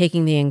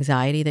taking the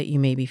anxiety that you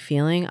may be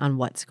feeling on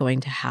what's going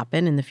to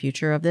happen in the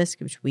future of this,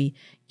 which we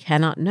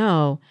cannot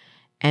know,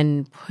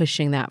 and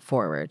pushing that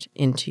forward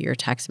into your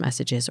text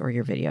messages or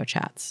your video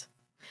chats.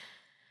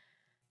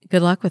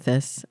 Good luck with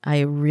this.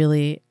 I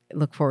really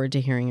look forward to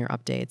hearing your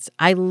updates.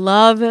 I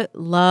love,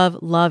 love,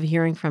 love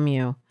hearing from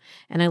you.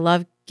 And I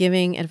love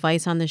giving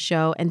advice on the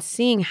show and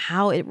seeing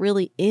how it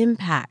really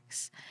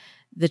impacts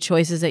the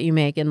choices that you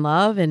make in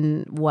love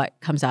and what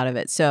comes out of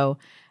it. So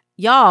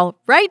y'all,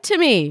 write to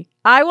me.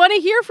 I want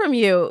to hear from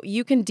you.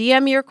 You can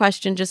DM me your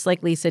question just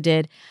like Lisa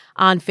did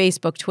on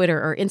Facebook,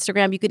 Twitter, or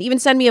Instagram. You could even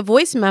send me a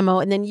voice memo,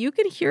 and then you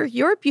can hear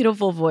your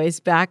beautiful voice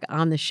back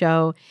on the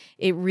show.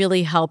 It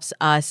really helps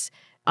us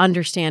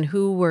understand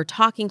who we're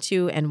talking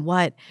to and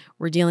what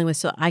we're dealing with,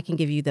 so I can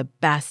give you the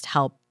best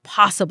help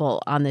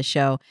possible on the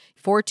show.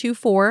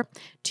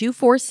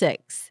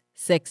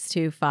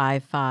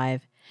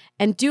 424-246-6255.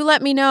 And do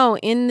let me know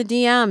in the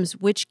DMs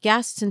which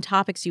guests and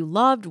topics you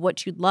loved,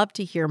 what you'd love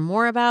to hear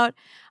more about.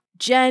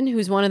 Jen,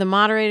 who's one of the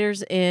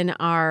moderators in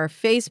our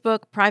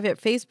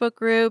private Facebook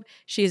group,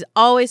 she's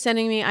always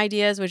sending me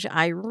ideas, which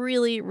I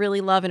really,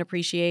 really love and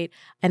appreciate.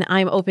 And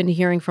I'm open to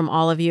hearing from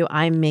all of you.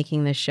 I'm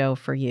making this show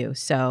for you.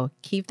 So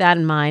keep that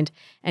in mind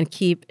and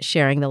keep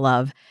sharing the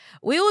love.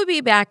 We will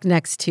be back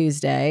next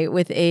Tuesday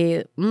with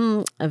a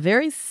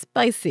very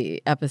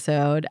spicy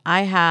episode.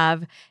 I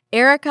have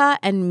Erica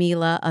and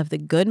Mila of the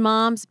Good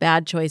Moms,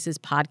 Bad Choices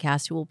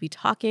podcast, who will be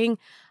talking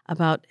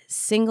about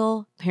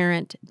single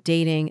parent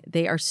dating.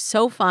 They are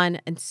so fun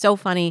and so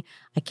funny.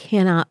 I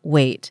cannot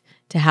wait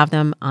to have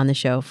them on the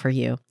show for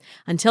you.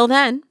 Until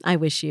then, I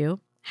wish you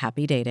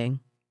happy dating.